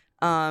agree.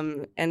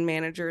 And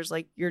managers,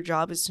 like, your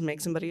job is to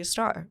make somebody a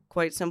star.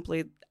 Quite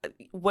simply,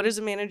 what does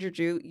a manager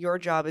do? Your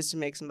job is to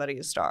make somebody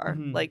a star.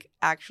 Like,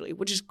 actually,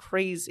 which is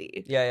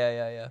crazy.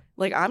 Yeah.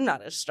 Like, I'm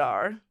not a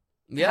star.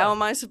 How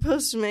am I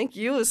supposed to make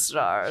you a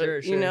star?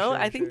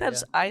 I think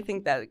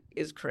that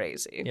is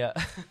crazy. Yeah.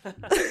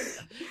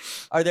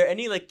 Are there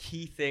any like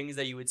key things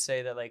that you would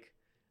say that like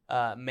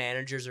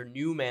managers or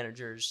new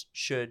managers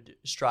should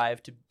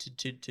strive to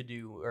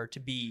do or to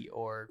be,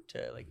 or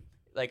to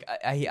like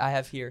I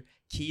have here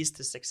keys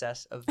to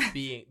success of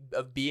being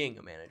a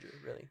manager,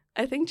 really?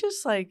 I think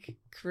just like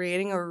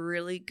creating a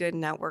really good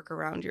network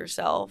around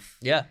yourself.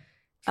 Yeah.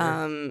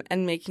 Sure.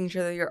 And making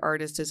sure that your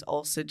artist is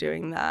also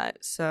doing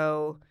that.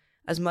 So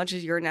as much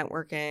as you're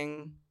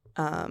networking,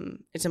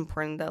 it's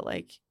important that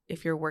like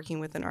if you're working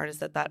with an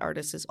artist, that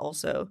artist is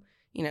also,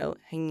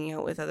 hanging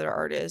out with other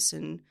artists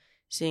and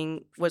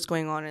seeing what's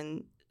going on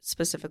in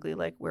specifically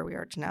like where we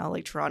are to now,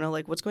 like Toronto,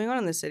 like what's going on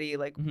in the city,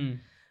 like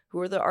who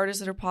are the artists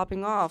that are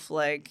popping off?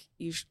 Like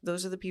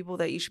those are the people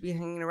that you should be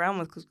hanging around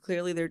with, because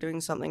clearly they're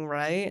doing something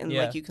right, and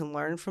like you can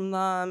learn from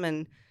them,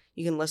 and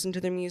you can listen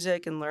to their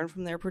music and learn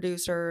from their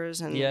producers.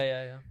 And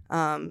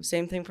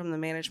same thing from the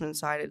management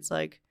side. It's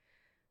like,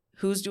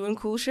 who's doing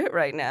cool shit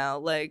right now?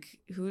 Like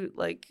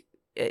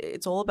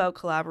it's all about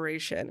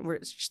collaboration, where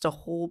it's just a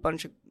whole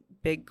bunch of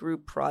big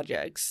group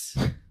projects.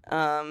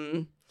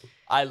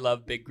 I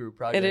love big group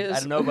projects. It is. I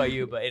don't know about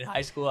you, but in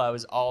high school, I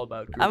was all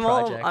about group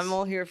projects. I'm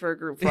all here for a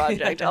group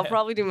project. I'll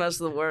probably do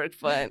most of the work,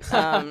 but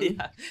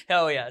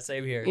hell yeah,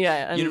 same here.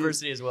 Yeah,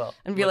 university as well.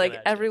 And be like,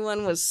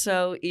 everyone was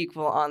so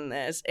equal on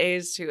this.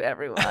 A's to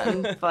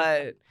everyone.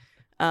 But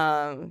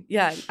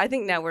I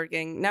think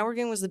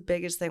networking was the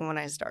biggest thing when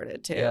I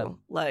started too. Yeah.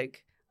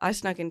 Like, I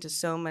snuck into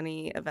so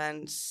many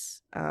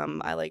events.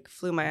 I like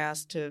flew my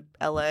ass to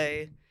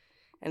LA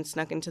and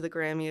snuck into the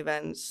Grammy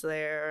events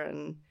there,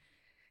 and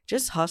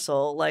just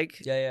hustle,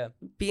 like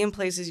be in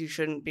places you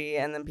shouldn't be,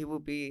 and then people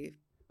be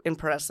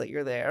impressed that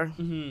you're there.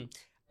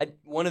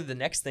 One of the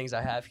next things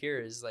I have here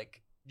is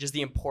like just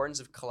the importance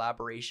of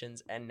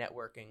collaborations and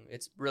networking.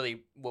 It's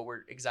really what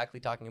we're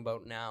exactly talking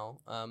about now.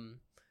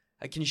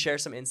 Can you share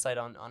some insight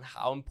on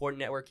how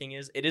important networking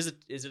is? It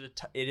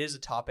is a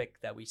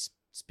topic that we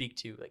speak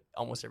to like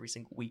almost every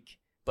single week.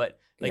 but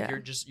like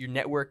your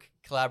network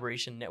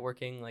collaboration,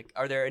 networking, like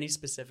are there any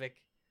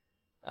specific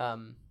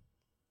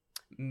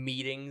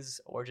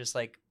meetings or just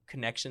like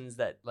connections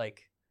that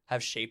like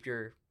have shaped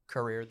your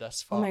career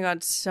thus far? Oh my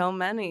God, so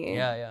many.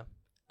 Yeah.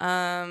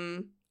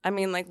 I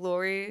mean, like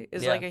Lori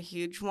is like a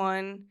huge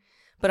one,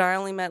 but I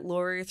only met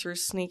Lori through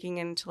sneaking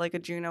into like a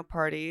Juno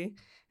party,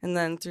 and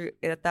then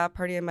at that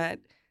party I met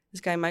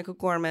this guy Michael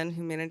Gorman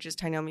who manages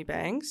Tainomi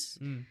Banks,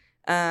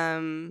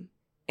 and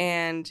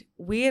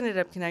we ended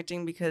up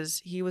connecting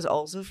because he was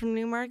also from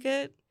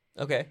Newmarket.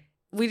 Okay.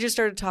 We just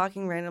started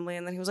talking randomly,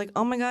 and then he was like,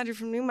 "Oh my God, you're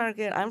from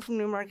Newmarket. I'm from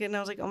Newmarket," and I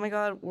was like, "Oh my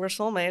God, we're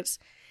soulmates,"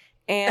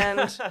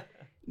 and.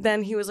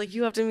 Then he was like,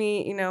 you have to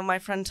meet, you know, my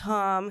friend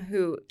Tom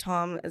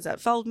is at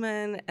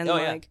Feldman.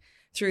 And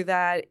through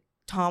that,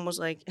 Tom was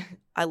like,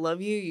 I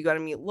love you. You got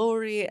to meet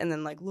Lori. And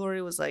then like Lori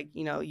was like,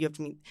 you know, you have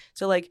to meet.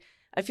 So like,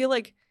 I feel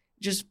like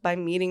just by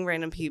meeting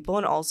random people,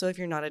 and also if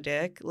you're not a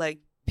dick,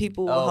 like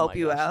people will help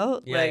you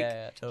out.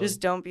 Yeah, totally.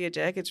 Just don't be a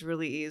dick. It's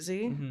really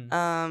easy.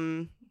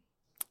 Mm-hmm.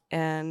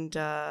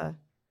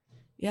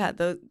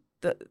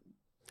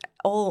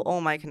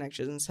 All my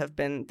connections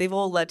they've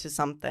all led to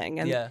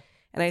something.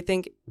 And I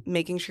think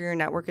making sure your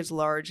network is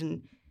large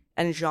and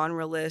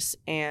genreless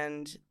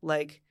and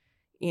like,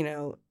 you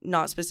know,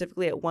 not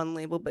specifically at one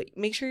label, but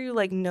make sure you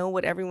like know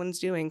what everyone's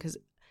doing, because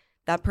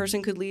that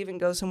person could leave and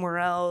go somewhere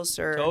else,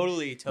 or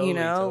totally, you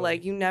know,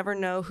 like you never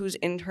know whose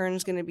intern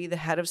is going to be the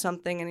head of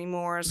something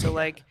anymore. So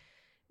like,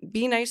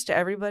 be nice to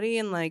everybody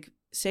and like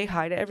say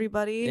hi to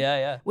everybody.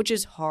 Yeah. Which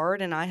is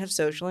hard, and I have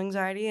social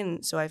anxiety,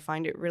 and so I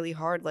find it really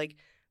hard. Like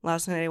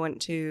last night I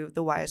went to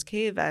the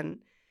YSK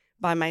event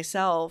by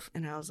myself,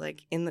 and I was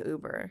like in the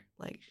Uber,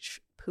 like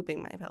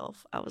pooping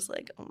myself. I was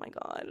like, oh my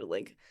God,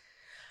 like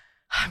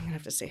I'm gonna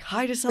have to say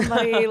hi to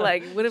somebody.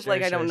 Like, what if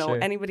I don't know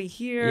anybody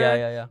here?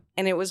 Yeah.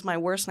 And it was my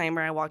worst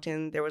nightmare. I walked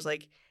in, there was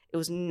like, it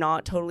was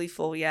not totally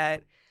full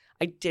yet.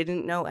 I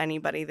didn't know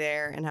anybody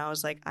there, and I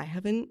was like, I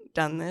haven't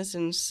done this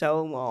in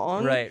so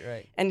long.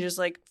 Right. And just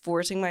like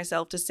forcing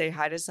myself to say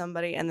hi to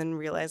somebody, and then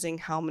realizing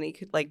how many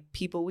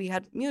people we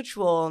had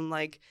mutual, and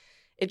like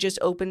it just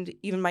opened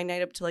even my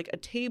night up to like a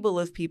table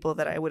of people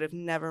that I would have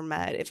never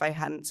met if I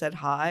hadn't said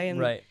hi.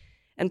 And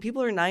and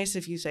people are nice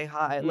if you say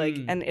hi. Like,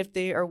 and if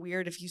they are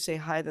weird if you say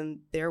hi,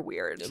 then they're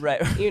weird.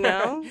 Right. You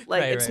know?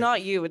 Like it's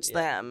not you, it's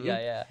them.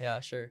 Yeah,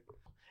 sure.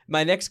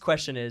 My next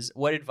question is,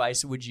 what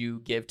advice would you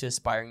give to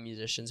aspiring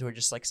musicians who are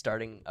just like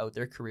starting out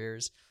their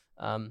careers,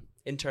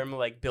 in terms of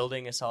like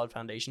building a solid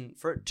foundation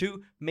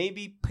to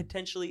maybe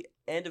potentially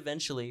and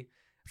eventually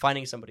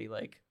finding somebody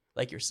like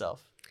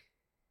yourself?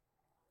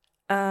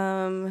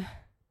 Don't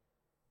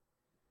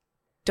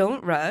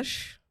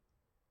rush.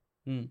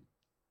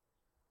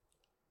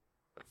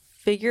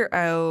 Figure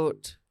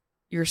out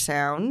your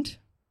sound.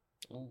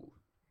 Ooh.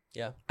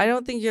 Yeah. I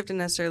don't think you have to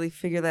necessarily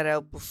figure that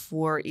out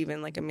before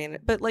even like a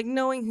manager, but like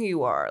knowing who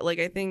you are. Like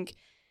I think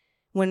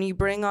when you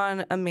bring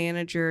on a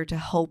manager to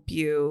help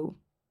you,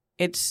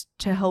 it's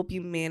to help you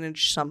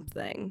manage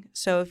something.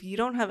 So if you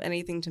don't have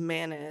anything to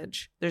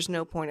manage, there's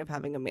no point of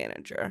having a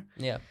manager.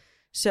 Yeah.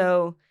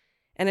 So,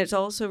 and it's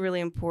also really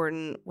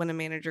important when a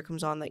manager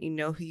comes on that you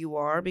know who you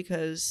are,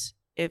 because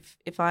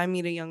if I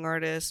meet a young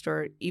artist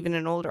or even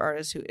an older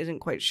artist who isn't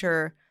quite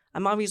sure,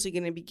 I'm obviously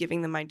going to be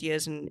giving them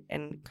ideas and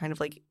kind of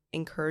like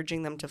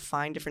encouraging them to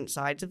find different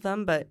sides of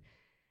them. But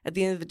at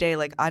the end of the day,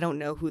 like I don't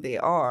know who they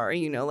are,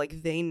 you know,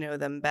 like they know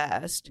them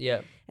best.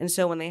 Yeah. And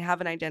so when they have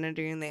an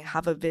identity and they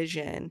have a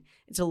vision,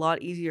 it's a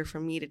lot easier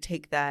for me to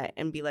take that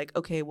and be like,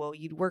 okay, well,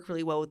 you'd work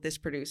really well with this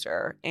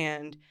producer,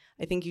 and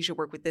I think you should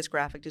work with this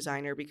graphic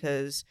designer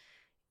because,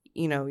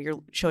 you know,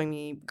 you're showing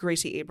me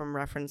Gracie Abram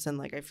reference and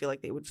like I feel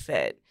like they would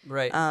fit.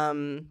 Right.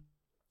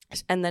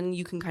 And then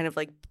you can kind of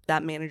like,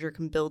 that manager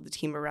can build the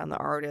team around the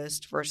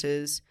artist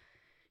versus,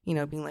 you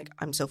know, being like,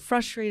 I'm so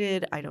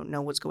frustrated, I don't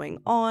know what's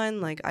going on,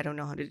 like I don't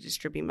know how to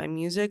distribute my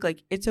music.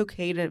 Like it's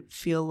okay to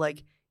feel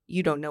like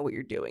you don't know what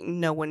you're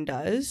doing. No one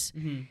does.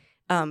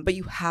 But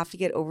you have to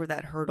get over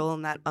that hurdle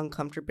and that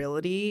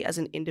uncomfortability as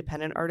an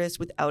independent artist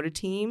without a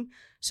team,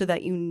 so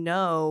that you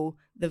know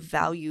the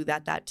value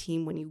that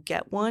team, when you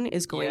get one,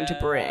 is going to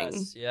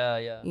bring.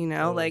 Yeah. You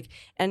know, like,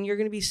 and you're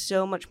going to be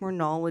so much more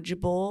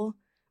knowledgeable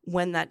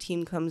when that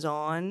team comes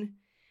on,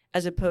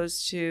 as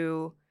opposed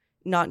to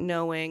not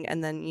knowing.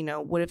 And then, you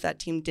know, what if that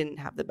team didn't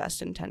have the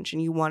best intention?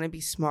 You want to be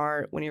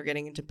smart when you're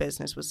getting into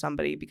business with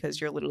somebody, because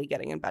you're literally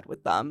getting in bed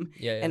with them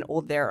and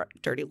all their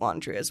dirty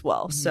laundry as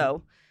well.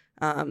 So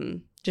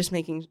just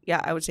making,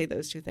 I would say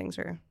those two things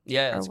are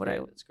what I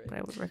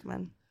would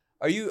recommend.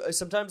 Are you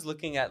sometimes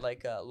looking at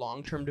like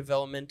long-term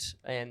development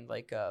and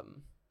like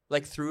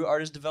through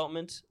artist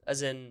development,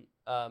 as in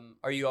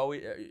are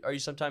you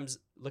sometimes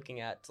looking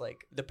at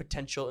like the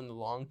potential in the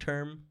long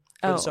term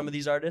for some of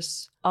these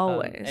artists?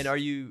 Always. And are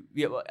you,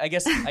 I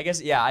guess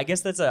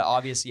that's an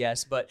obvious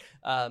yes, but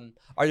are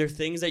there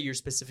things that you're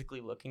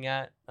specifically looking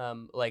at,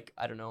 like,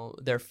 I don't know,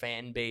 their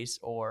fan base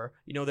or,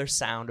 you know, their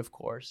sound, of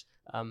course,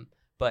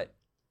 but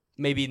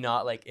maybe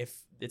not like if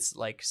it's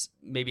like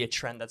maybe a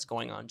trend that's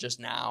going on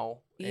just now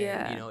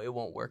and, you know, it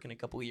won't work in a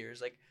couple of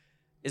years. Like,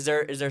 Is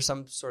there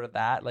some sort of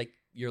that, like,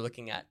 you're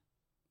looking at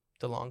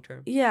the long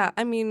term? Yeah,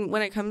 I mean,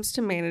 when it comes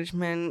to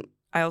management,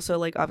 I also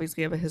like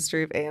obviously have a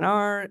history of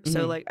A&R,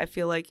 so like I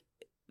feel like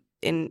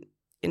in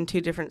two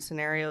different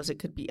scenarios it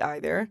could be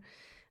either.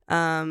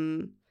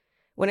 When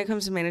it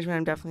comes to management,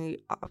 I'm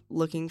definitely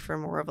looking for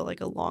more of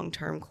a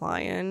long-term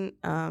client.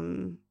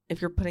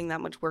 If you're putting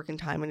that much work and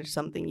time into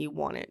something, you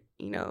want it,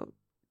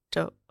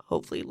 to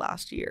hopefully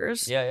last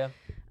years. Yeah.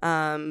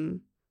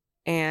 And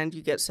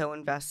you get so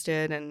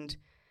invested, and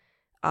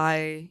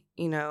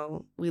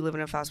we live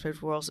in a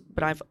fast-paced world,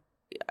 but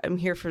I'm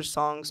here for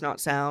songs,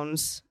 not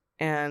sounds.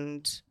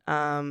 And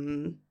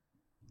I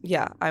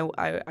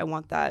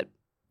want that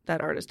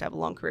artist to have a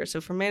long career.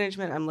 So for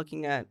management, I'm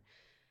looking at,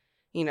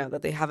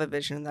 that they have a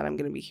vision, that I'm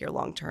going to be here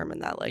long term,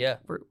 and that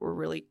we're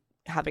really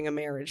having a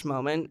marriage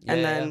moment. Yeah,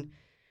 and then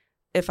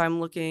if I'm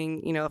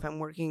looking, if I'm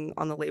working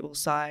on the label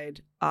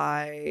side,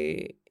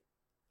 it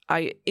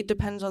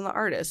depends on the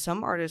artist.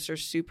 Some artists are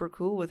super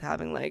cool with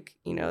having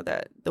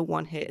that the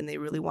one hit, and they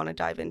really want to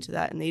dive into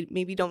that, and they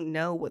maybe don't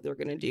know what they're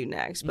going to do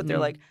next, but they're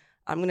like,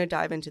 I'm going to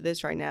dive into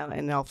this right now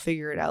and I'll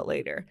figure it out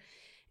later.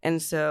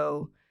 And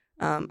so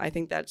I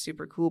think that's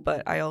super cool.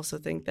 But I also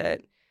think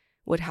that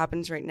what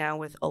happens right now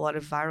with a lot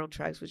of viral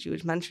tracks, which you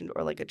had mentioned,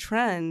 or like a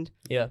trend,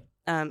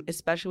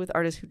 especially with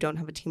artists who don't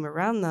have a team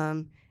around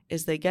them,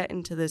 is they get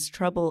into this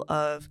trouble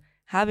of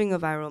having a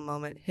viral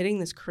moment, hitting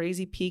this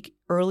crazy peak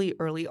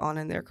early on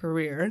in their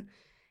career.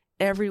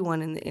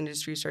 Everyone in the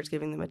industry starts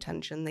giving them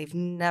attention. They've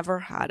never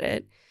had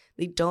it.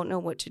 They don't know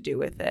what to do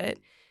with it.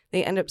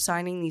 They end up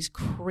signing these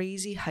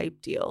crazy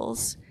hype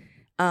deals.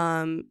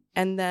 And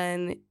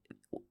then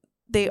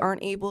they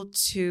aren't able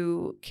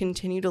to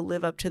continue to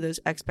live up to those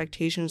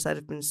expectations that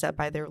have been set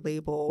by their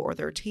label or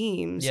their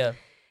teams. Yeah.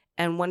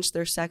 And once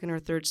their second or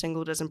third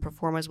single doesn't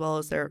perform as well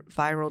as their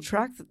viral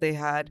track that they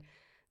had,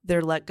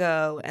 they're let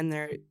go, and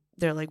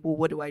they're like, well,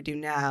 what do I do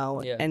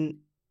now? Yeah.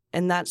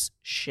 And that's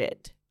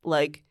shit.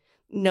 Like,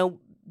 no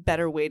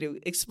better way to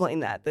explain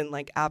that than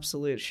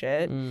absolute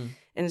shit.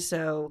 And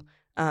so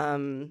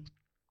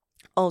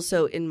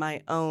also in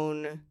my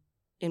own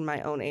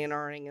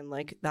A&Ring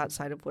and that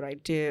side of what I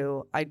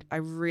do, I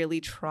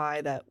really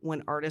try that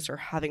when artists are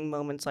having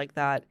moments like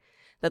that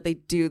they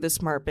do the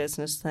smart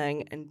business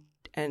thing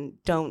and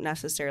don't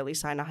necessarily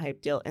sign a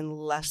hype deal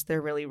unless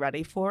they're really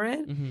ready for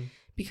it,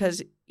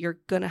 because you're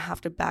going to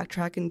have to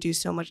backtrack and do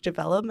so much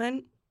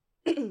development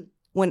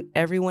when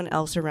everyone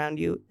else around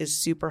you is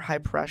super high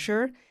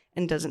pressure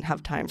and doesn't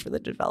have time for the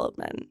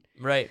development.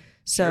 Right.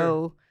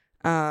 So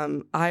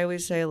I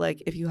always say,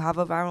 if you have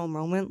a viral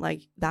moment,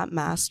 that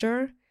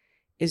master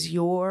is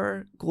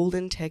your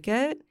golden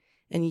ticket,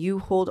 and you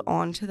hold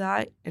on to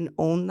that and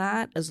own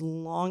that as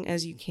long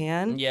as you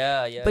can.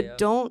 But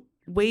don't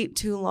wait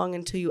too long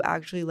until you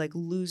actually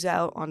lose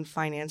out on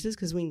finances,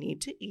 because we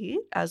need to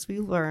eat, as we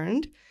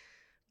learned.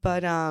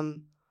 But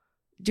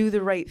do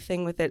the right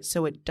thing with it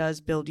so it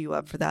does build you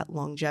up for that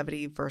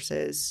longevity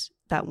versus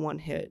that one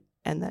hit.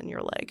 And then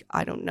you're like,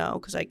 I don't know,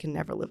 because I can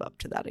never live up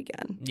to that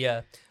again.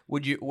 Yeah.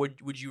 Would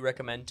you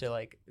recommend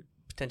to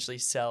potentially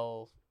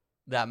sell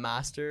that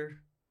master,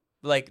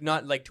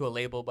 not to a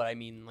label, but I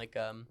mean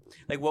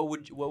what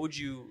would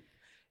you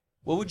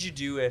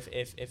do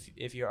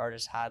if your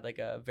artist had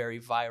a very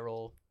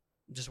viral,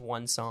 just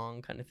one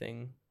song kind of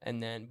thing,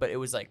 and then but it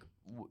was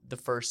the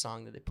first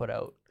song that they put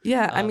out?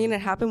 Yeah, I mean,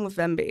 it happened with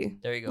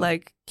Vemby. There you go.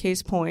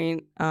 Case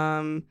point,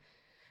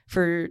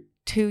 for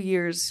 2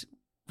 years.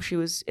 She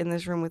was in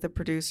this room with a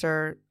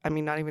producer. I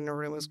mean, not even in a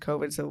room, it was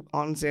COVID, so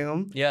on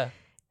Zoom. Yeah.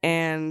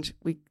 And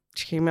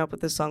she came up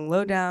with the song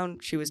Lowdown.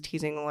 She was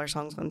teasing all our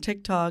songs on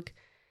TikTok.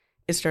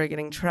 It started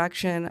getting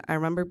traction. I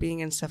remember being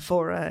in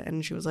Sephora,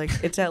 and she was like,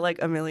 it's at 1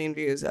 million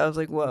views. I was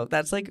like, whoa,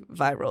 that's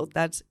viral.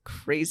 That's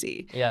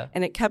crazy. Yeah.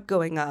 And it kept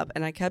going up,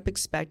 and I kept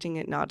expecting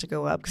it not to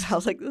go up, because I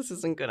was like, this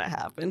isn't going to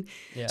happen.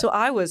 Yeah. So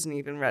I wasn't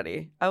even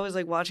ready. I was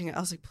watching it. I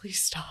was like, please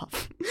stop.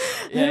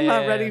 I'm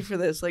not ready for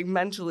this,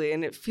 mentally.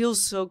 And it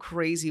feels so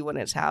crazy when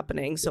it's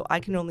happening. So I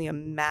can only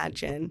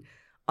imagine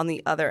on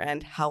the other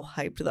end how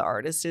hyped the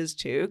artist is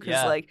too,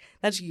 because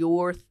that's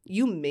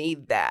you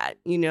made that,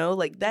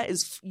 that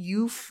is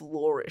you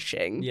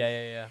flourishing.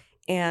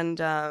 And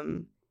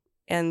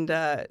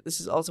this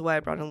is also why I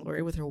brought in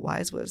Lori with her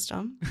wise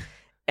wisdom.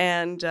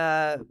 And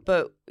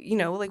but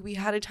we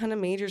had a ton of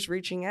majors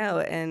reaching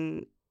out,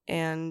 and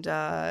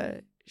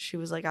she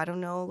was like, I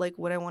don't know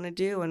what I want to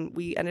do, and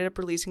we ended up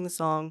releasing the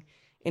song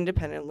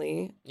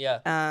independently.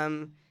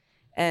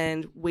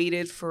 And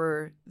waited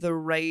for the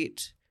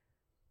right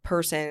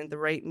person, the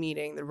right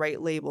meeting, the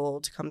right label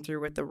to come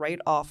through with the right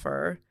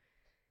offer.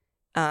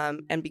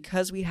 And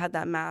because we had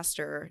that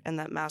master, and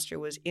that master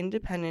was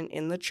independent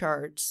in the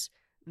charts,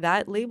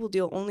 that label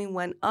deal only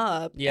went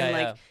up.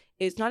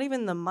 It's not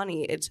even the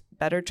money, it's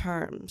better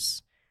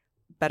terms,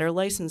 better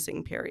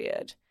licensing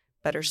period,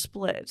 better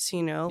splits,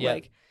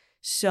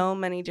 so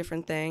many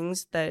different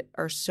things that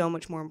are so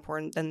much more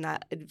important than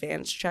that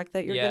advance check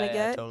that you're going to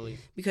get. Totally.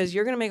 Because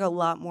you're going to make a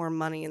lot more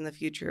money in the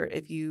future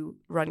if you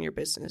run your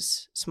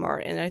business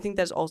smart. And I think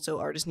that's also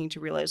artists need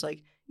to realize,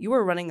 like, you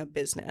are running a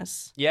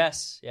business.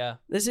 Yes. Yeah.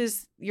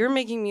 You're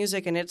making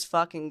music and it's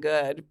fucking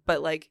good,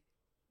 but like,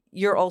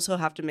 you also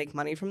have to make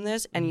money from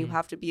this, and you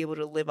have to be able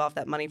to live off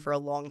that money for a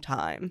long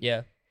time.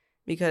 Yeah.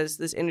 Because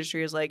this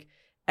industry is like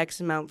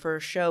X amount for a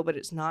show, but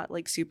it's not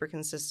like super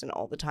consistent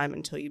all the time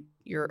until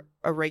you're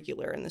a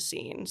regular in the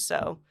scene.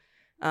 So,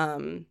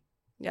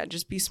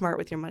 just be smart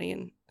with your money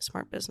and a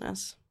smart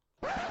business.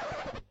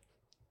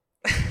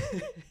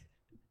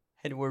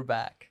 And we're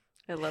back.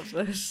 I love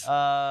this.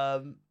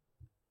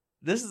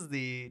 This is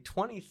the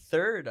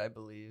 23rd, I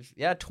believe.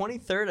 Yeah,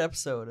 23rd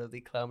episode of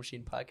the Cloud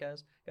Machine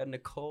podcast. Got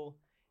Nicole.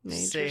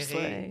 Major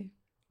slay.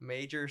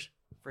 Major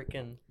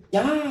freaking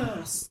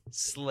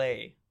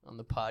slay on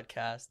the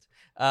podcast.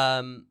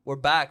 We're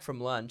back from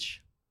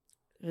lunch.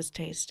 It was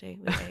tasty.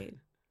 We ate.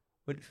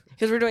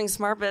 Because we're doing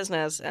smart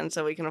business, and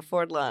so we can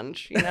afford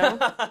lunch, you know?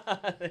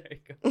 There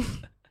you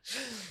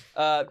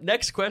go.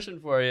 Next question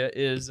for you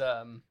is,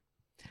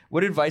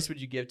 what advice would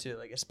you give to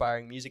like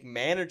aspiring music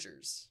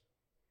managers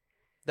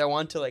that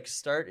want to like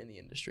start in the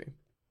industry?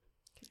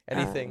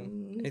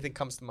 Anything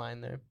comes to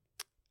mind there?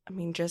 I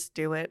mean, just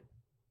do it.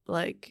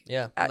 Like,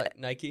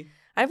 Nike.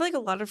 I have like a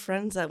lot of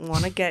friends that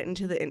want to get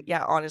into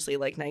honestly,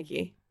 like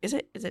Nike. Is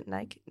it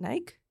Nike?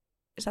 Nike?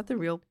 Is that the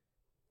real?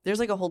 There's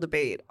like a whole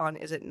debate on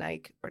is it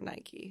Nike or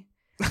Nike.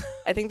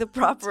 I think the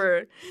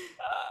proper,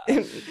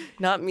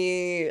 not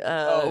me.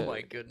 Oh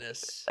my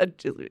goodness.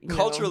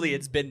 Culturally,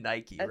 it's been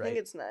Nike, right? I think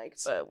it's Nike,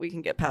 but we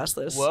can get past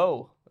this.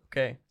 Whoa.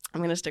 Okay.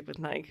 I'm gonna stick with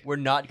Nike. We're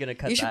not gonna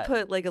cut. You should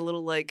put like a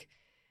little like.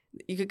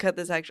 You could cut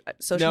this actually.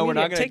 Social media, we're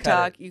not gonna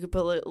TikTok. Cut it. You could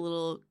put a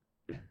little.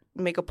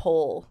 Make a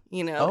poll,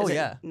 you know. Oh, is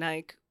yeah. It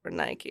Nike or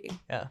Nike?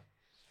 Yeah.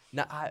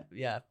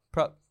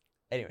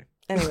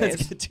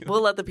 Anyways,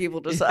 we'll let the people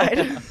decide.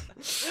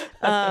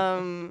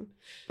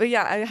 But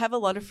yeah, I have a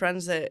lot of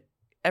friends that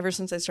ever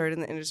since I started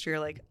in the industry are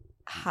like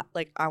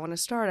I want to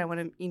start. I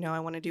want to, I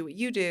want to do what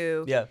you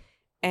do. Yeah.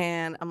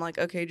 And I'm like,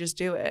 okay, just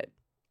do it.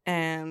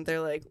 And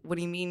they're like, what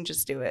do you mean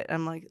just do it? And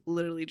I'm like,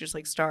 literally just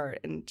like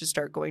start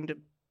going to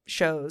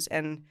shows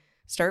and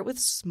start with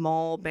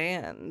small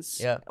bands.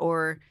 Yeah.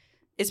 Or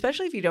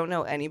especially if you don't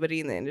know anybody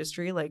in the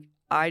industry, like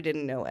I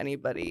didn't know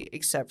anybody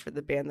except for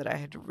the band that I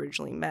had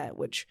originally met,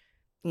 which,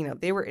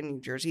 they were in New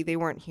Jersey. They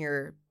weren't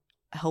here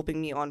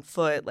helping me on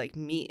foot, like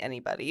meet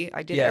anybody.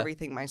 I did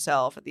everything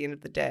myself at the end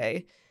of the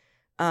day.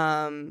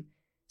 So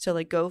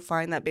like go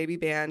find that baby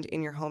band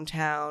in your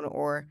hometown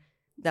or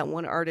that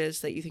one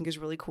artist that you think is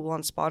really cool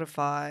on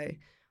Spotify,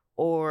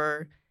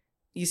 or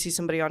you see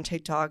somebody on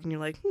TikTok and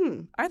you're like,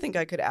 I think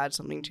I could add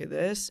something to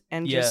this,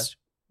 and just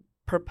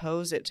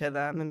propose it to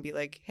them and be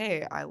like,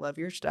 hey, I love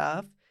your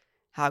stuff.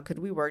 How could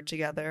we work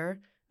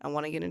together? I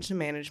want to get into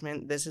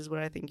management. This is what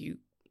I think you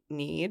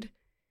need.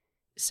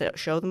 So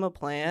show them a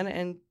plan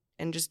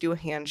and just do a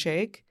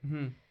handshake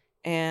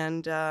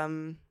and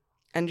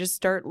just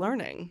start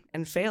learning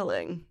and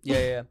failing.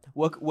 Yeah.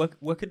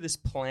 What could this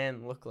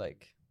plan look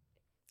like?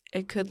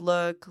 It could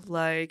look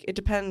like, it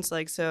depends.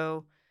 Like,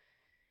 so,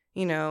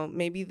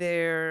 maybe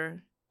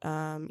they're,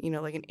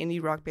 like an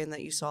indie rock band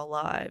that you saw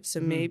live. So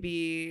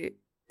maybe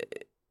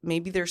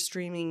their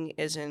streaming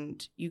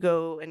isn't, you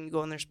go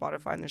on their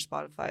Spotify and their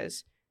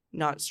Spotify's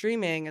not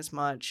streaming as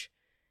much,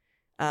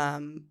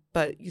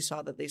 but you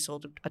saw that they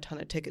sold a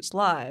ton of tickets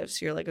live.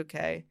 So you're like,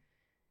 okay,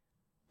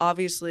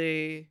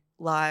 obviously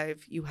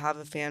live, you have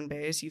a fan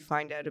base, you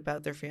find out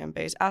about their fan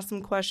base, ask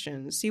them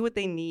questions, see what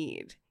they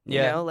need.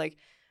 You know, like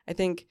I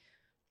think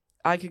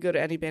I could go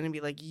to any band and be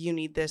like, you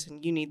need this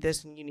and you need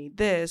this and you need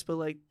this, but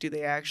like, do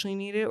they actually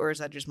need it, or is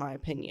that just my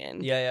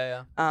opinion?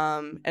 Yeah.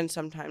 And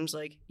sometimes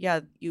like,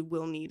 you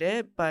will need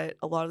it, but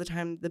a lot of the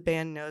time the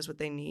band knows what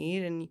they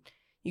need, and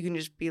you can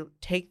just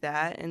take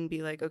that and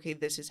be like, okay,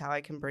 this is how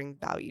I can bring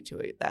value to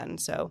it then.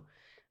 So,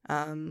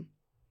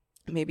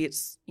 maybe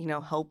it's,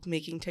 help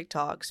making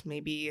TikToks.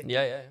 Maybe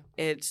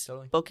it's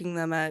totally booking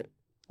them at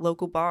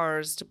local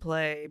bars to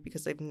play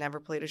because they've never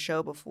played a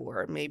show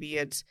before. Maybe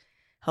it's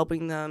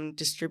helping them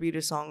distribute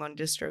a song on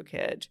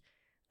DistroKid.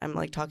 I'm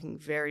like talking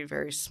very,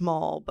 very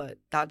small, but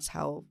that's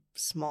how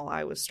small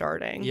I was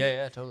starting.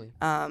 Yeah, totally.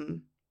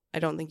 I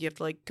don't think you have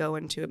to like go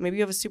into it. Maybe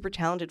you have a super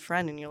talented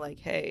friend and you're like,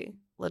 hey,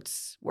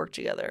 let's work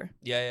together.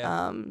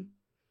 Yeah. And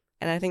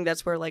I think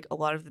that's where like a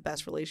lot of the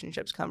best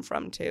relationships come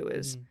from too,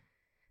 is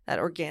that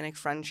organic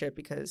friendship,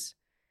 because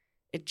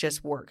it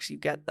just works. You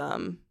get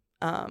them.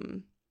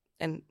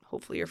 And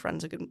hopefully your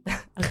friend's a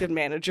good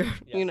manager,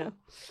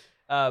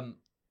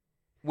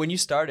 When you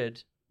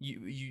started,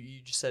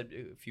 you just said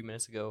a few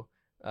minutes ago,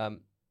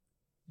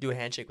 do a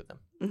handshake with them.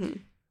 Mm-hmm.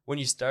 When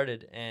you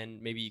started,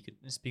 and maybe you could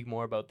speak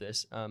more about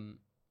this,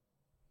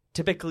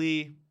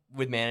 typically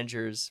with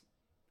managers,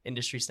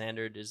 industry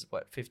standard is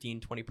what,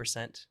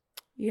 15-20%?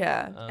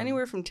 Yeah,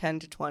 anywhere from 10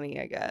 to 20,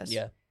 I guess.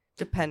 Yeah.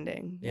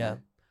 Depending. Yeah.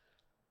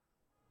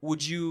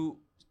 Would you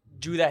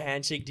do that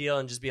handshake deal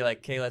and just be like,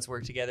 okay, let's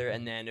work together,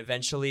 and then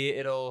eventually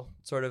it'll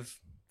sort of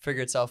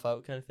figure itself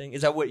out, kind of thing?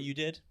 Is that what you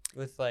did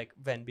with like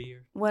Venby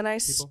or when I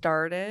people?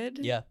 started?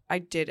 Yeah,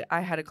 I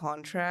had a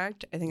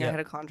contract. I think I had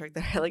a contract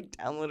that I like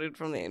downloaded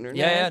from the internet.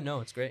 Yeah, no,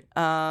 it's great.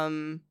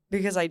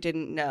 Because I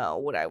didn't know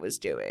what I was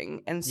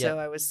doing, and so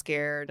I was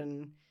scared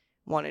and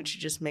wanted to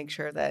just make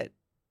sure that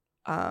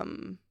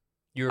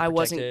you were I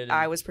protected.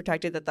 was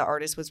protected, that the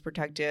artist was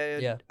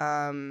protected. Yeah.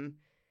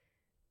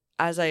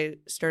 As I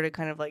started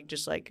kind of like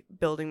just like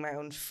building my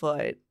own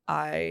foot,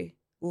 I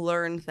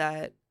learned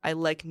that I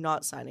like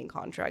not signing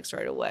contracts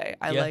right away.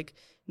 I like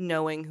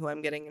knowing who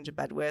I'm getting into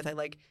bed with. I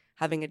like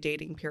having a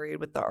dating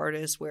period with the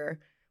artist where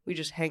we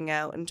just hang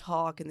out and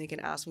talk, and they can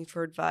ask me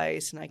for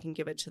advice and I can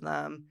give it to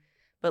them.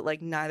 But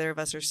like neither of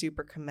us are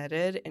super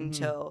committed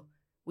until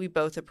we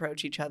both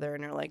approach each other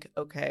and are like,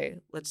 okay,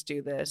 let's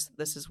do this.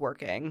 This is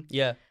working.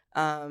 Yeah.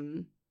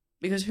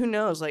 Because who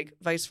knows, like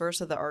vice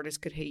versa, the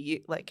artist could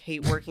hate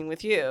working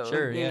with you.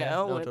 Sure, you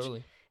know, no, which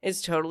totally.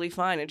 It's totally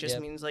fine. It just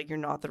means like you're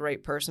not the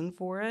right person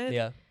for it.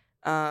 Yeah.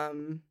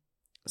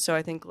 So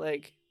I think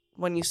like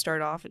when you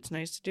start off, it's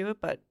nice to do it,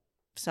 but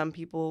some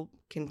people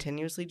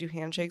continuously do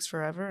handshakes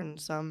forever, and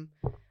some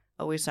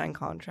always sign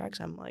contracts.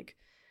 I'm like,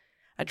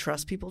 I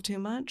trust people too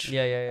much.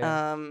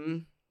 Yeah.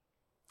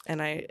 And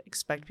I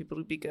expect people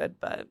to be good,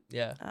 but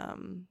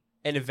and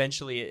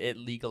eventually it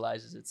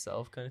legalizes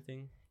itself, kind of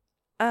thing.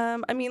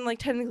 I mean, like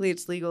technically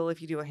it's legal if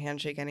you do a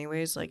handshake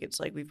anyways. Like it's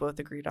like we've both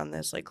agreed on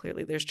this. Like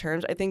clearly there's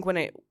terms. I think when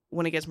it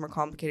gets more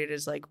complicated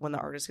is like when the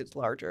artist gets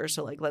larger.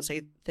 So like let's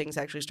say things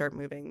actually start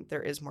moving,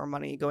 there is more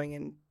money going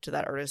into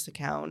that artist's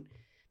account.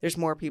 There's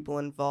more people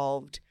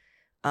involved,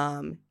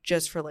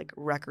 just for like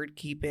record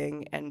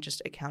keeping and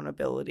just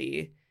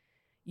accountability.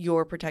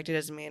 You're protected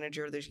as a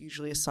manager. There's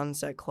usually a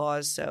sunset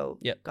clause. So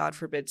God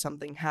forbid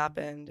something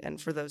happened. And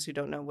for those who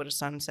don't know what a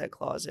sunset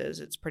clause is,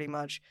 it's pretty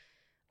much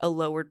a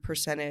lowered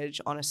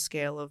percentage on a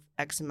scale of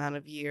X amount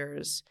of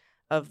years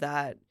of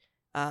that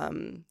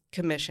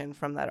commission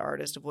from that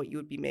artist of what you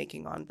would be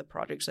making on the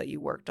projects that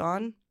you worked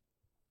on.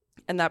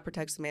 And that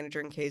protects the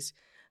manager in case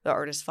the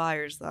artist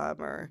fires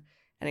them or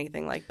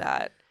anything like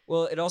that.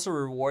 Well, it also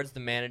rewards the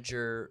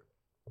manager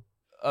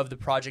of the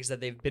projects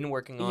that they've been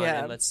working on.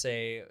 And let's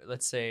say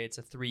it's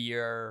a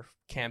 3-year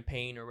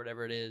campaign or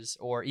whatever it is,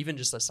 or even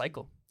just a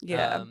cycle.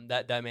 Yeah.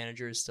 That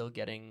manager is still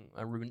getting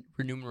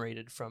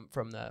remunerated from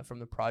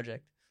the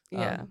project.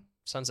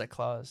 Sunset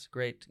clause,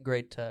 great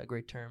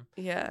term.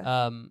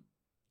 Yeah.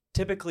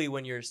 Typically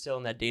when you're still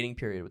in that dating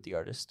period with the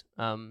artist,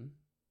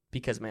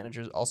 because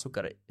managers also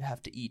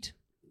have to eat.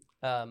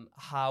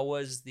 How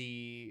was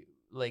the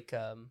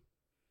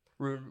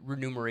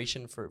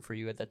remuneration for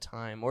you at that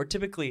time? Or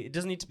typically it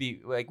doesn't need to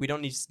be like, we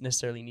don't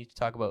necessarily need to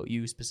talk about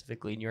you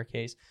specifically in your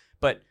case,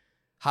 but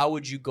how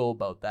would you go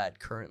about that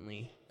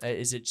currently?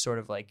 Is it sort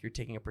of like you're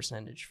taking a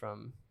percentage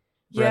from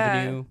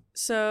revenue?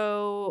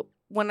 So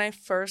when I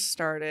first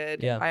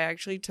started, I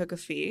actually took a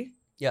fee.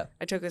 Yeah.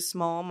 I took a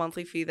small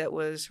monthly fee that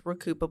was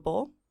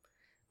recoupable.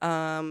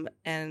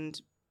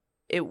 And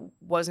it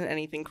wasn't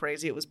anything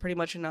crazy. It was pretty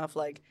much enough.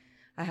 Like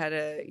I had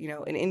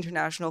an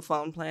international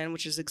phone plan,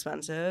 which is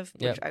expensive,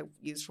 which I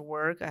use for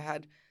work. I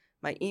had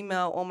my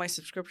email, all my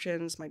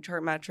subscriptions, my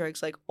chart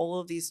metrics, like all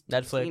of these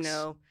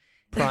Netflix,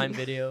 Prime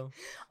Video.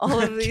 All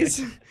of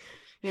these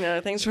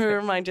thanks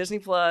for my Disney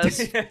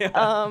Plus.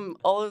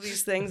 All of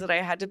these things that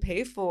I had to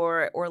pay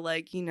for, or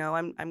like,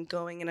 I'm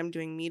going and I'm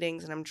doing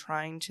meetings and I'm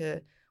trying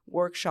to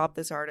workshop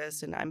this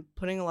artist and I'm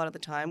putting a lot of the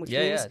time, which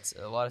means it's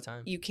a lot of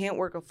time. You can't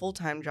work a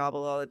full-time job a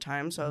lot of the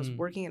time. So I was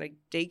working at a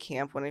day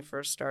camp when I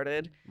first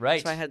started.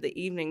 Right. So I had the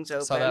evenings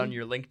open. Saw that on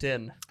your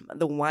LinkedIn.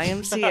 The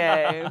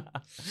YMCA.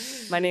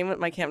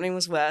 My camp name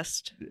was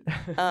West.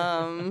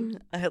 I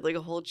had like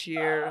a whole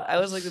cheer. I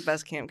was like the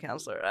best camp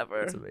counselor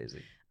ever. That's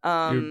amazing.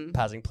 You're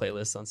passing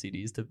playlists on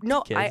CDs to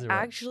kids?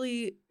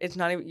 Actually, it's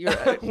not even.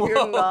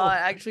 You're not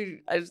actually.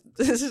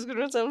 This is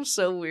gonna sound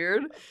so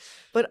weird,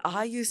 but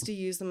I used to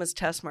use them as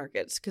test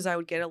markets because I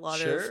would get a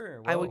lot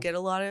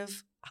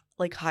of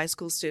like high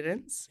school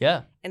students.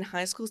 Yeah, and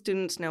high school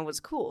students know what's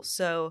cool.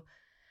 So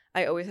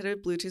I always had a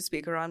Bluetooth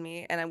speaker on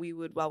me, and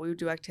while we would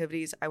do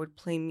activities, I would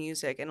play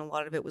music, and a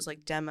lot of it was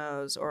like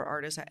demos or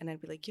artists, and I'd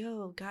be like,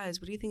 "Yo,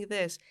 guys, what do you think of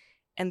this?"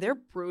 And they're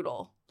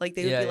brutal. Like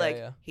they would be like,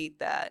 "Hate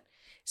that."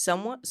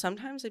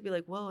 Sometimes I'd be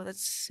like, whoa,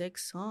 that's a sick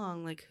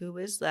song. Like, who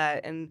is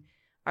that? And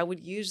I would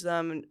use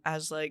them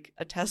as like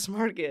a test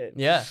market.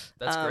 Yeah,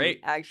 that's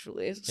great.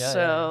 Actually.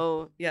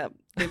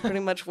 They pretty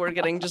much were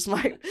getting just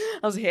I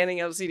was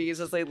handing out CDs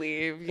as they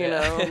leave,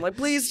 I'm like,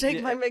 please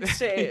take my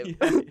mixtape.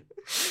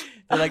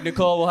 They're like,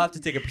 Nicole, we'll have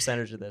to take a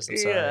percentage of this. I'm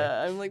sorry.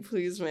 Yeah, I'm like,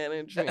 please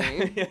manage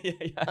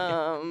me.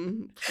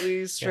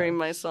 Please stream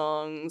my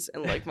songs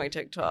and like my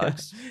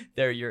TikToks.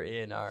 There you're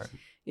in our...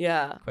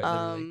 Yeah.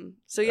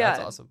 So yeah,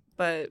 that's awesome.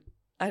 But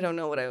I don't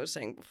know what I was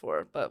saying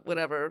before, but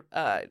whatever.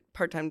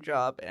 Part-time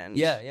job and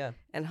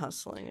and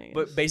hustling. I guess.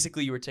 But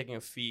basically, you were taking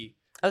a fee.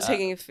 I was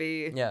taking a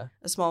fee. Yeah.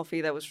 A small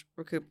fee that was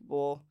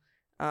recoupable.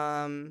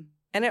 And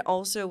it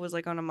also was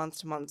like on a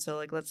month to month. So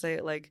like, let's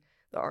say like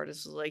the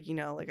artist was like,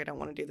 like, I don't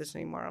want to do this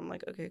anymore. I'm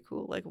like, okay,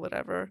 cool, like,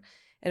 whatever.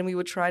 And we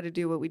would try to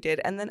do what we did.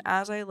 And then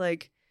as I,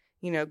 like,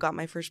 got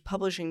my first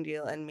publishing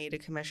deal and made a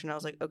commission, I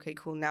was like, okay,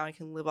 cool, now I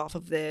can live off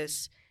of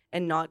this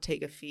and not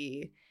take a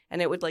fee.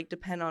 And it would, like,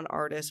 depend on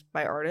artist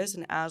by artist.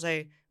 And as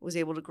I was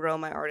able to grow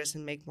my artist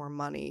and make more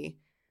money,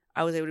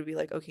 I was able to be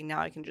like, okay,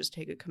 now I can just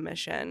take a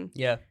commission.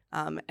 Yeah.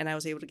 And I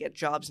was able to get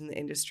jobs in the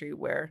industry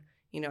where,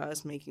 I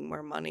was making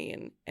more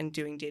money and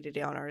doing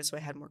day-to-day on artists, so I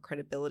had more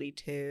credibility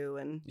too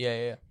and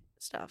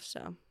stuff.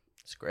 So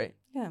it's great.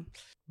 Yeah.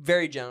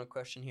 Very general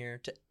question here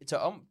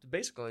to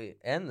basically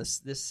end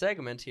this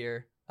segment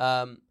here.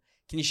 Can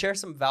you share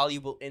some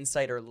valuable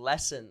insight or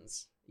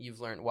lessons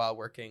you've learned while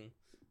working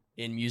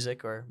in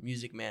music or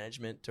music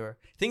management, or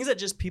things that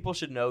just people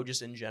should know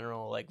just in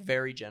general, like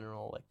very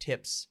general, like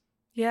tips?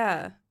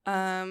 Yeah.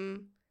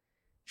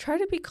 Try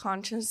to be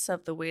conscious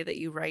of the way that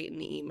you write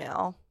an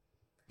email.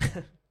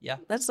 Yeah.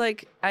 That's,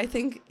 like, I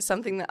think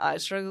something that I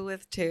struggle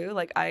with too.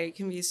 Like, I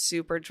can be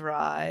super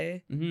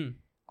dry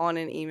on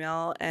an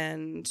email,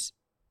 and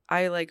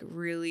I, like,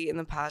 really in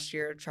the past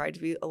year tried to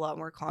be a lot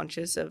more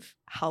conscious of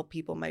how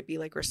people might be,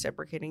 like,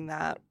 reciprocating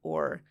that,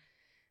 or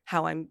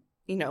how I'm,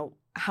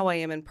 how I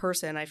am in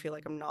person. I feel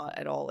like I'm not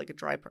at all, like, a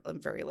dry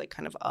I'm very, like,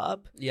 kind of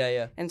up.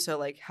 Yeah. And so,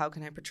 like, how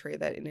can I portray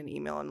that in an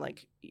email and,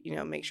 like,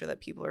 make sure that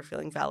people are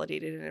feeling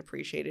validated and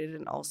appreciated,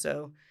 and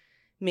also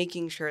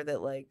making sure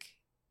that, like,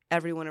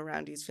 everyone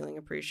around you is feeling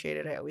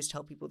appreciated. I always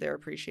tell people they're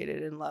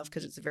appreciated and loved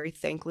because it's a very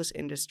thankless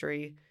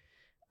industry.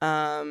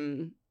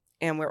 And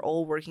we're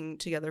all working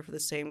together for the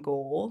same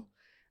goal.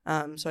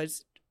 So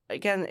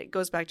again, it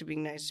goes back to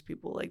being nice to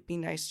people. Like, be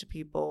nice to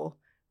people,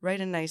 write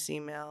a nice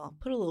email,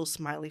 put a little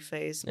smiley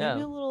face,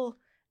 maybe a little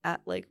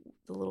like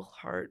the little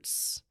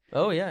hearts.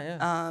 Oh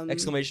yeah.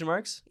 Exclamation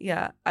marks.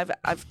 Yeah,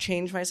 I've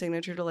changed my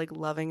signature to, like,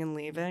 loving and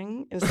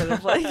leaving instead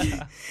of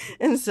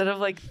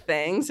like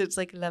thanks. It's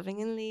like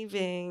loving and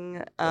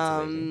leaving.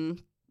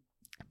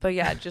 But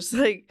yeah, just,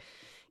 like,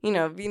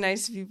 be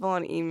nice to people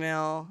on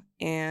email,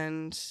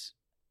 and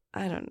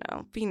I don't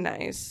know, be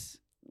nice.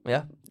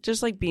 Yeah,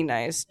 just, like, be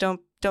nice. Don't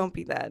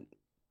be that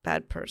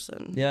bad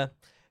person. Yeah.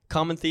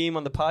 Common theme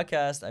on the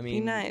podcast. I mean, be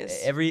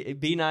nice.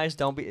 Be nice.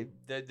 Don't be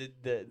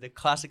the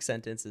classic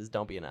sentence is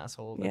don't be an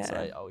asshole. That's what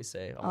I always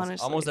say.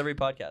 Almost every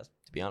podcast,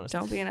 to be honest.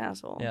 Don't be an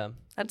asshole. Yeah,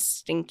 that's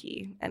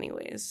stinky.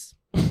 Anyways,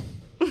 we'll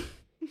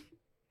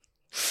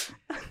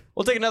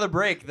take another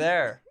break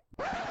there.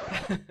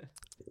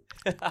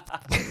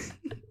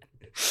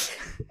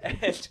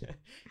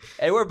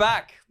 And we're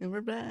back.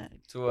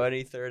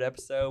 23rd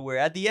episode. We're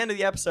at the end of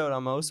the episode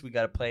almost. We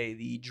got to play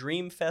the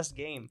Dream Fest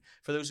game.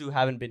 For those who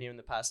haven't been here in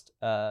the past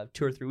 2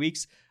 or 3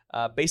 weeks,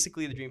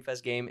 basically the Dream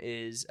Fest game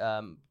is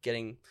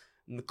getting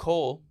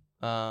Nicole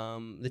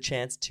the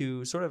chance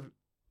to sort of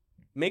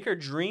make her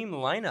dream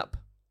lineup.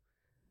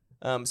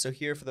 So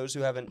here, for those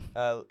who haven't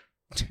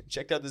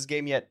checked out this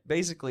game yet,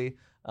 basically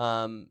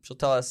she'll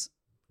tell us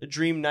a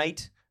dream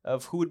night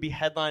of who would be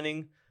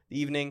headlining the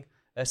evening,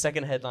 a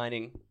second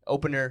headlining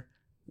opener,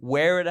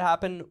 where it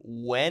happened,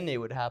 when it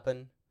would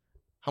happen,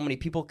 how many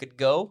people could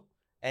go,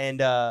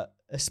 and a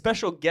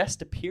special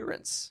guest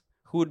appearance.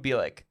 Who would be,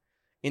 like,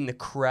 in the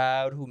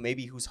crowd?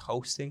 Who's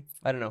hosting?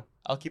 I don't know.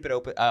 I'll keep it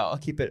open. I'll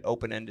keep it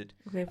open-ended.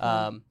 Okay,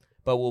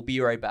 but we'll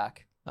be right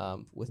back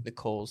with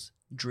Nicole's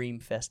Dream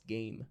Fest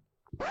game.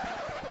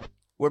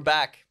 We're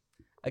back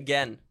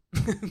again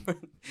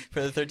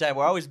for the third time.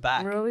 We're always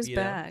back. We're always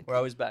back. We're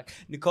always back.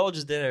 Nicole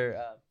just did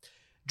her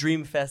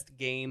Dream Fest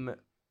game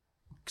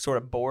sort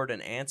of board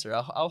and answer.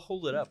 I'll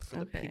hold it up for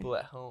the people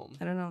at home.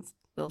 I don't know if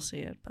they'll see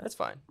it, but that's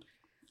fine.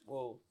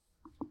 Well,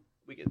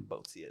 we can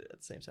both see it at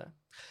the same time.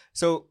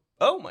 So,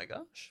 oh my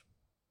gosh.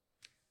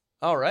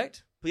 All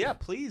right. But yeah,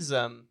 please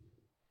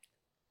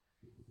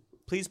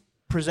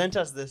present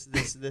us this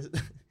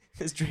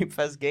this Dream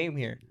Fest game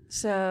here.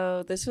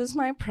 So this was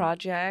my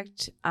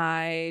project.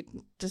 I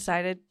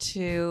decided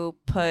to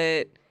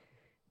put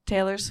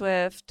Taylor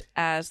Swift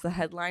as the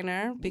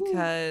headliner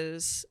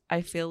because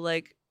I feel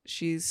like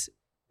she's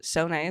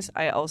so nice.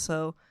 I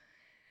also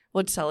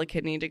would sell a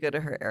kidney to go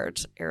to her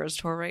Eras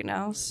tour right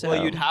now. So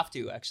well, you'd have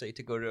to actually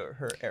to go to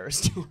her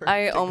Eras tour.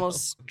 I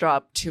almost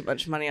dropped too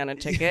much money on a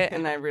ticket,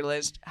 and I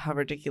realized how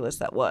ridiculous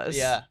that was.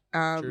 Yeah,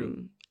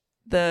 true.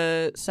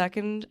 The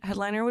second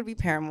headliner would be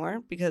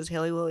Paramore because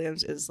Hayley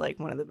Williams is, like,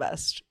 one of the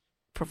best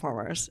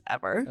performers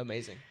ever.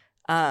 Amazing.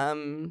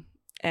 And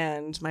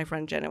my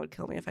friend Jenna would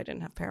kill me if I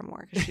didn't have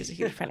Paramore because she's a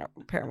huge fan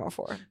of Paramore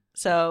for.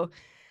 So,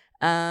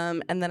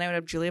 and then I would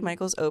have Julia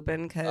Michaels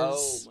open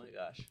because oh my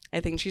gosh, I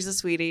think she's a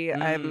sweetie.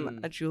 I'm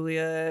a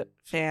Julia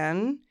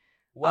fan.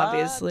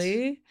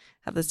 Obviously,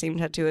 have the same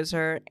tattoo as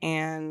her,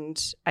 and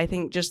I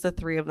think just the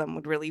three of them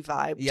would really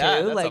vibe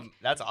too.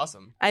 That's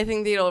awesome. I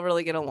think they'd all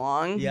really get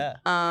along. Yeah.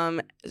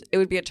 It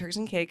would be at Turks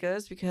and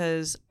Caicos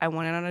because I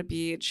want it on a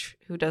beach.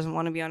 Who doesn't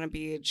want to be on a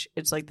beach?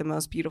 It's, like, the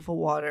most beautiful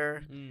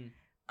water.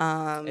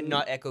 And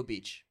not Echo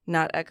Beach.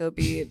 Not Echo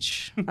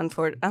Beach. You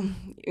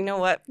know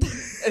what?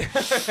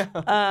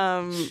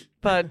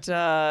 But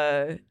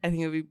I think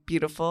it would be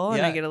beautiful,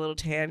 and I get a little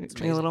tan,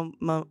 drink a little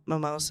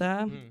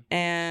mimosa,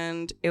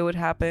 and it would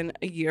happen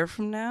a year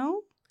from now.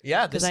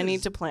 Yeah, because I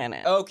need to plan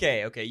it.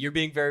 Okay. You're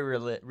being very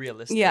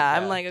realistic. Yeah,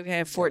 I'm like,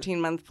 okay, a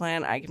 14-month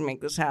plan. I can make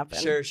this happen.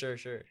 Sure.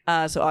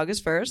 So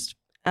August 1st,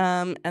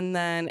 and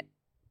then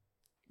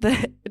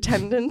the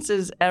attendance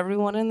is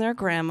everyone and their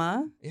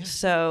grandma. Yeah.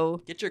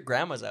 So get your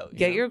grandmas out.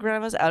 Get your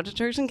grandmas out to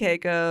Turks and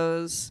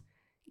Caicos.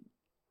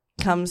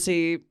 Come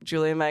see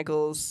Julia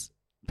Michaels,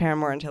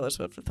 Paramore, and Taylor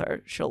Swift with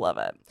her. She'll love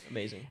it.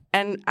 Amazing.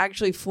 And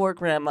actually, for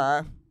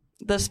grandma,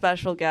 the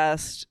special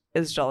guest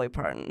is Dolly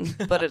Parton,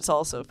 but it's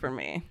also for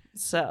me.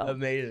 So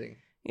amazing.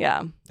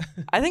 Yeah,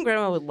 I think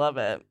grandma would love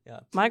it. Yeah,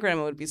 my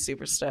grandma would be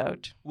super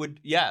stoked.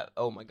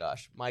 Oh my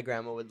gosh, my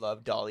grandma would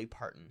love Dolly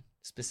Parton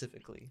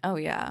specifically. Oh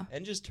yeah,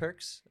 and just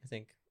Turks. I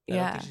think. Yeah, I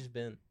don't think she's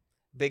been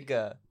big.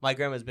 My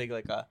grandma's big,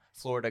 like a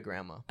Florida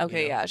grandma.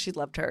 Okay, yeah, she'd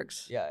love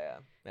Turks.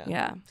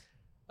 Yeah.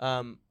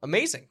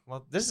 Amazing.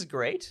 Well, this is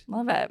great.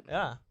 Love it.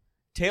 Yeah,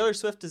 Taylor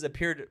Swift has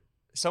appeared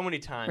so many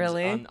times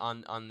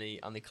on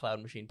the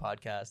Cloud Machine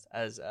podcast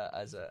as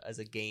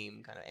a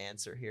game kind of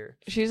answer here.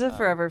 She's a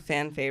forever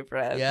fan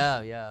favorite.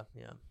 Yeah.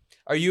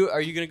 Are you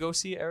gonna go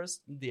see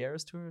the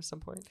Eras tour at some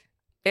point?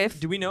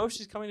 Do we know if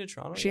she's coming to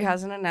Toronto? She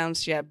hasn't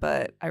announced yet,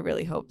 but I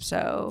really hope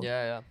so.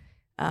 Yeah.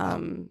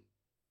 And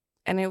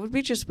it would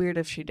be just weird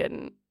if she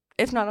didn't.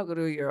 If not, I'll go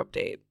to a Europe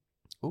date.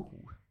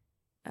 Ooh.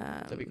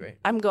 That'd be great.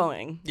 I'm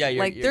going. Yeah,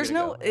 you're there's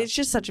no. Go, yeah. It's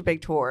just such a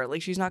big tour.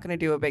 Like, she's not going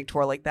to do a big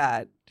tour like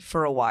that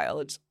for a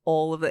while. It's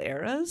all of the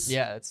eras.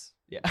 Yeah,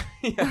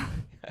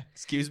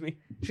 Excuse me.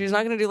 She's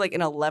not going to do like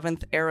an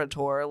 11th era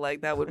tour.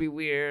 Like, that would be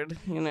weird.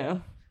 You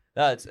know.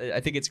 I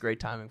think it's great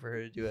timing for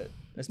her to do it,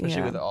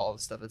 especially with all the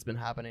stuff that's been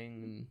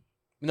happening.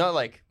 Not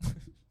like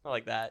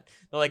that.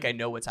 Not like I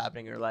know what's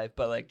happening in her life,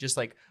 but like just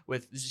like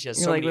with she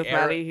has so many with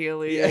Maddie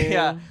Healy.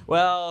 Yeah.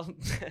 Well,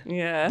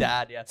 yeah.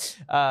 Dad.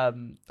 Yeah.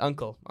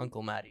 Uncle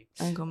Maddie.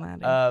 Uncle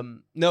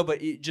Maddie. No,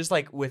 but just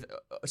like with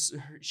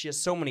she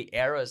has so many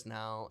eras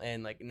now,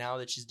 and like now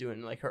that she's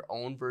doing like her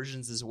own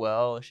versions as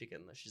well,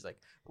 she's like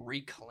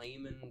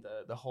reclaiming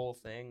the whole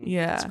thing.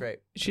 Yeah, it's great.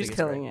 She's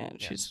killing it.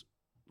 Yeah.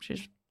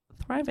 She's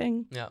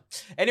thriving. Yeah.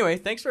 Anyway,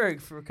 thanks for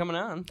coming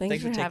on.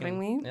 Thanks for having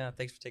me. Yeah,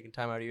 thanks for taking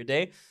time out of your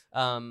day.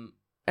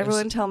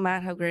 Everyone tell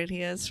Matt how great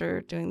he is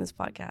for doing this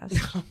podcast.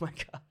 Oh my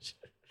gosh.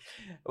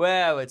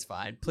 Well, it's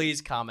fine.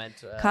 Please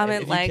comment.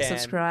 Like,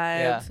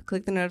 subscribe,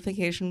 click the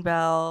notification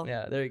bell.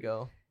 Yeah, there you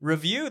go.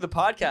 Review the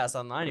podcast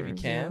online if you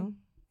can.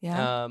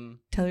 Yeah.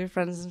 Tell your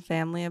friends and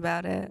family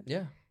about it.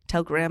 Yeah.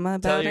 Tell grandma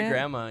about it. Tell your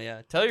grandma,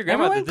 yeah. Tell your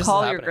grandma that this is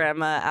happening. Call your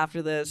grandma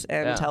after this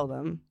and tell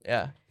them.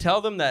 Yeah. Tell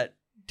them that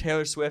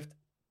Taylor Swift,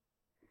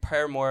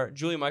 Paramore,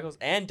 Julia Michaels,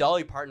 and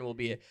Dolly Parton will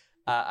be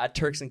at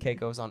Turks and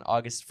Caicos on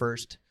August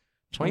 1st,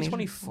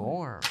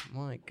 2024.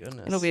 My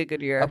goodness. It'll be a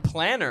good year. A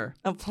planner.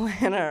 Oh my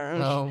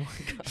God.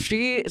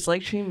 It's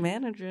like she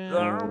manages.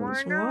 Oh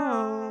my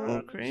God.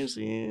 Whoa,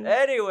 crazy.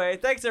 Anyway,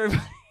 thanks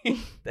everybody.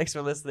 Thanks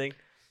for listening.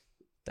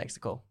 Thanks,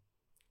 Nicole.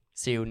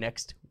 See you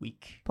next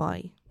week.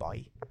 Bye.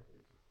 Bye.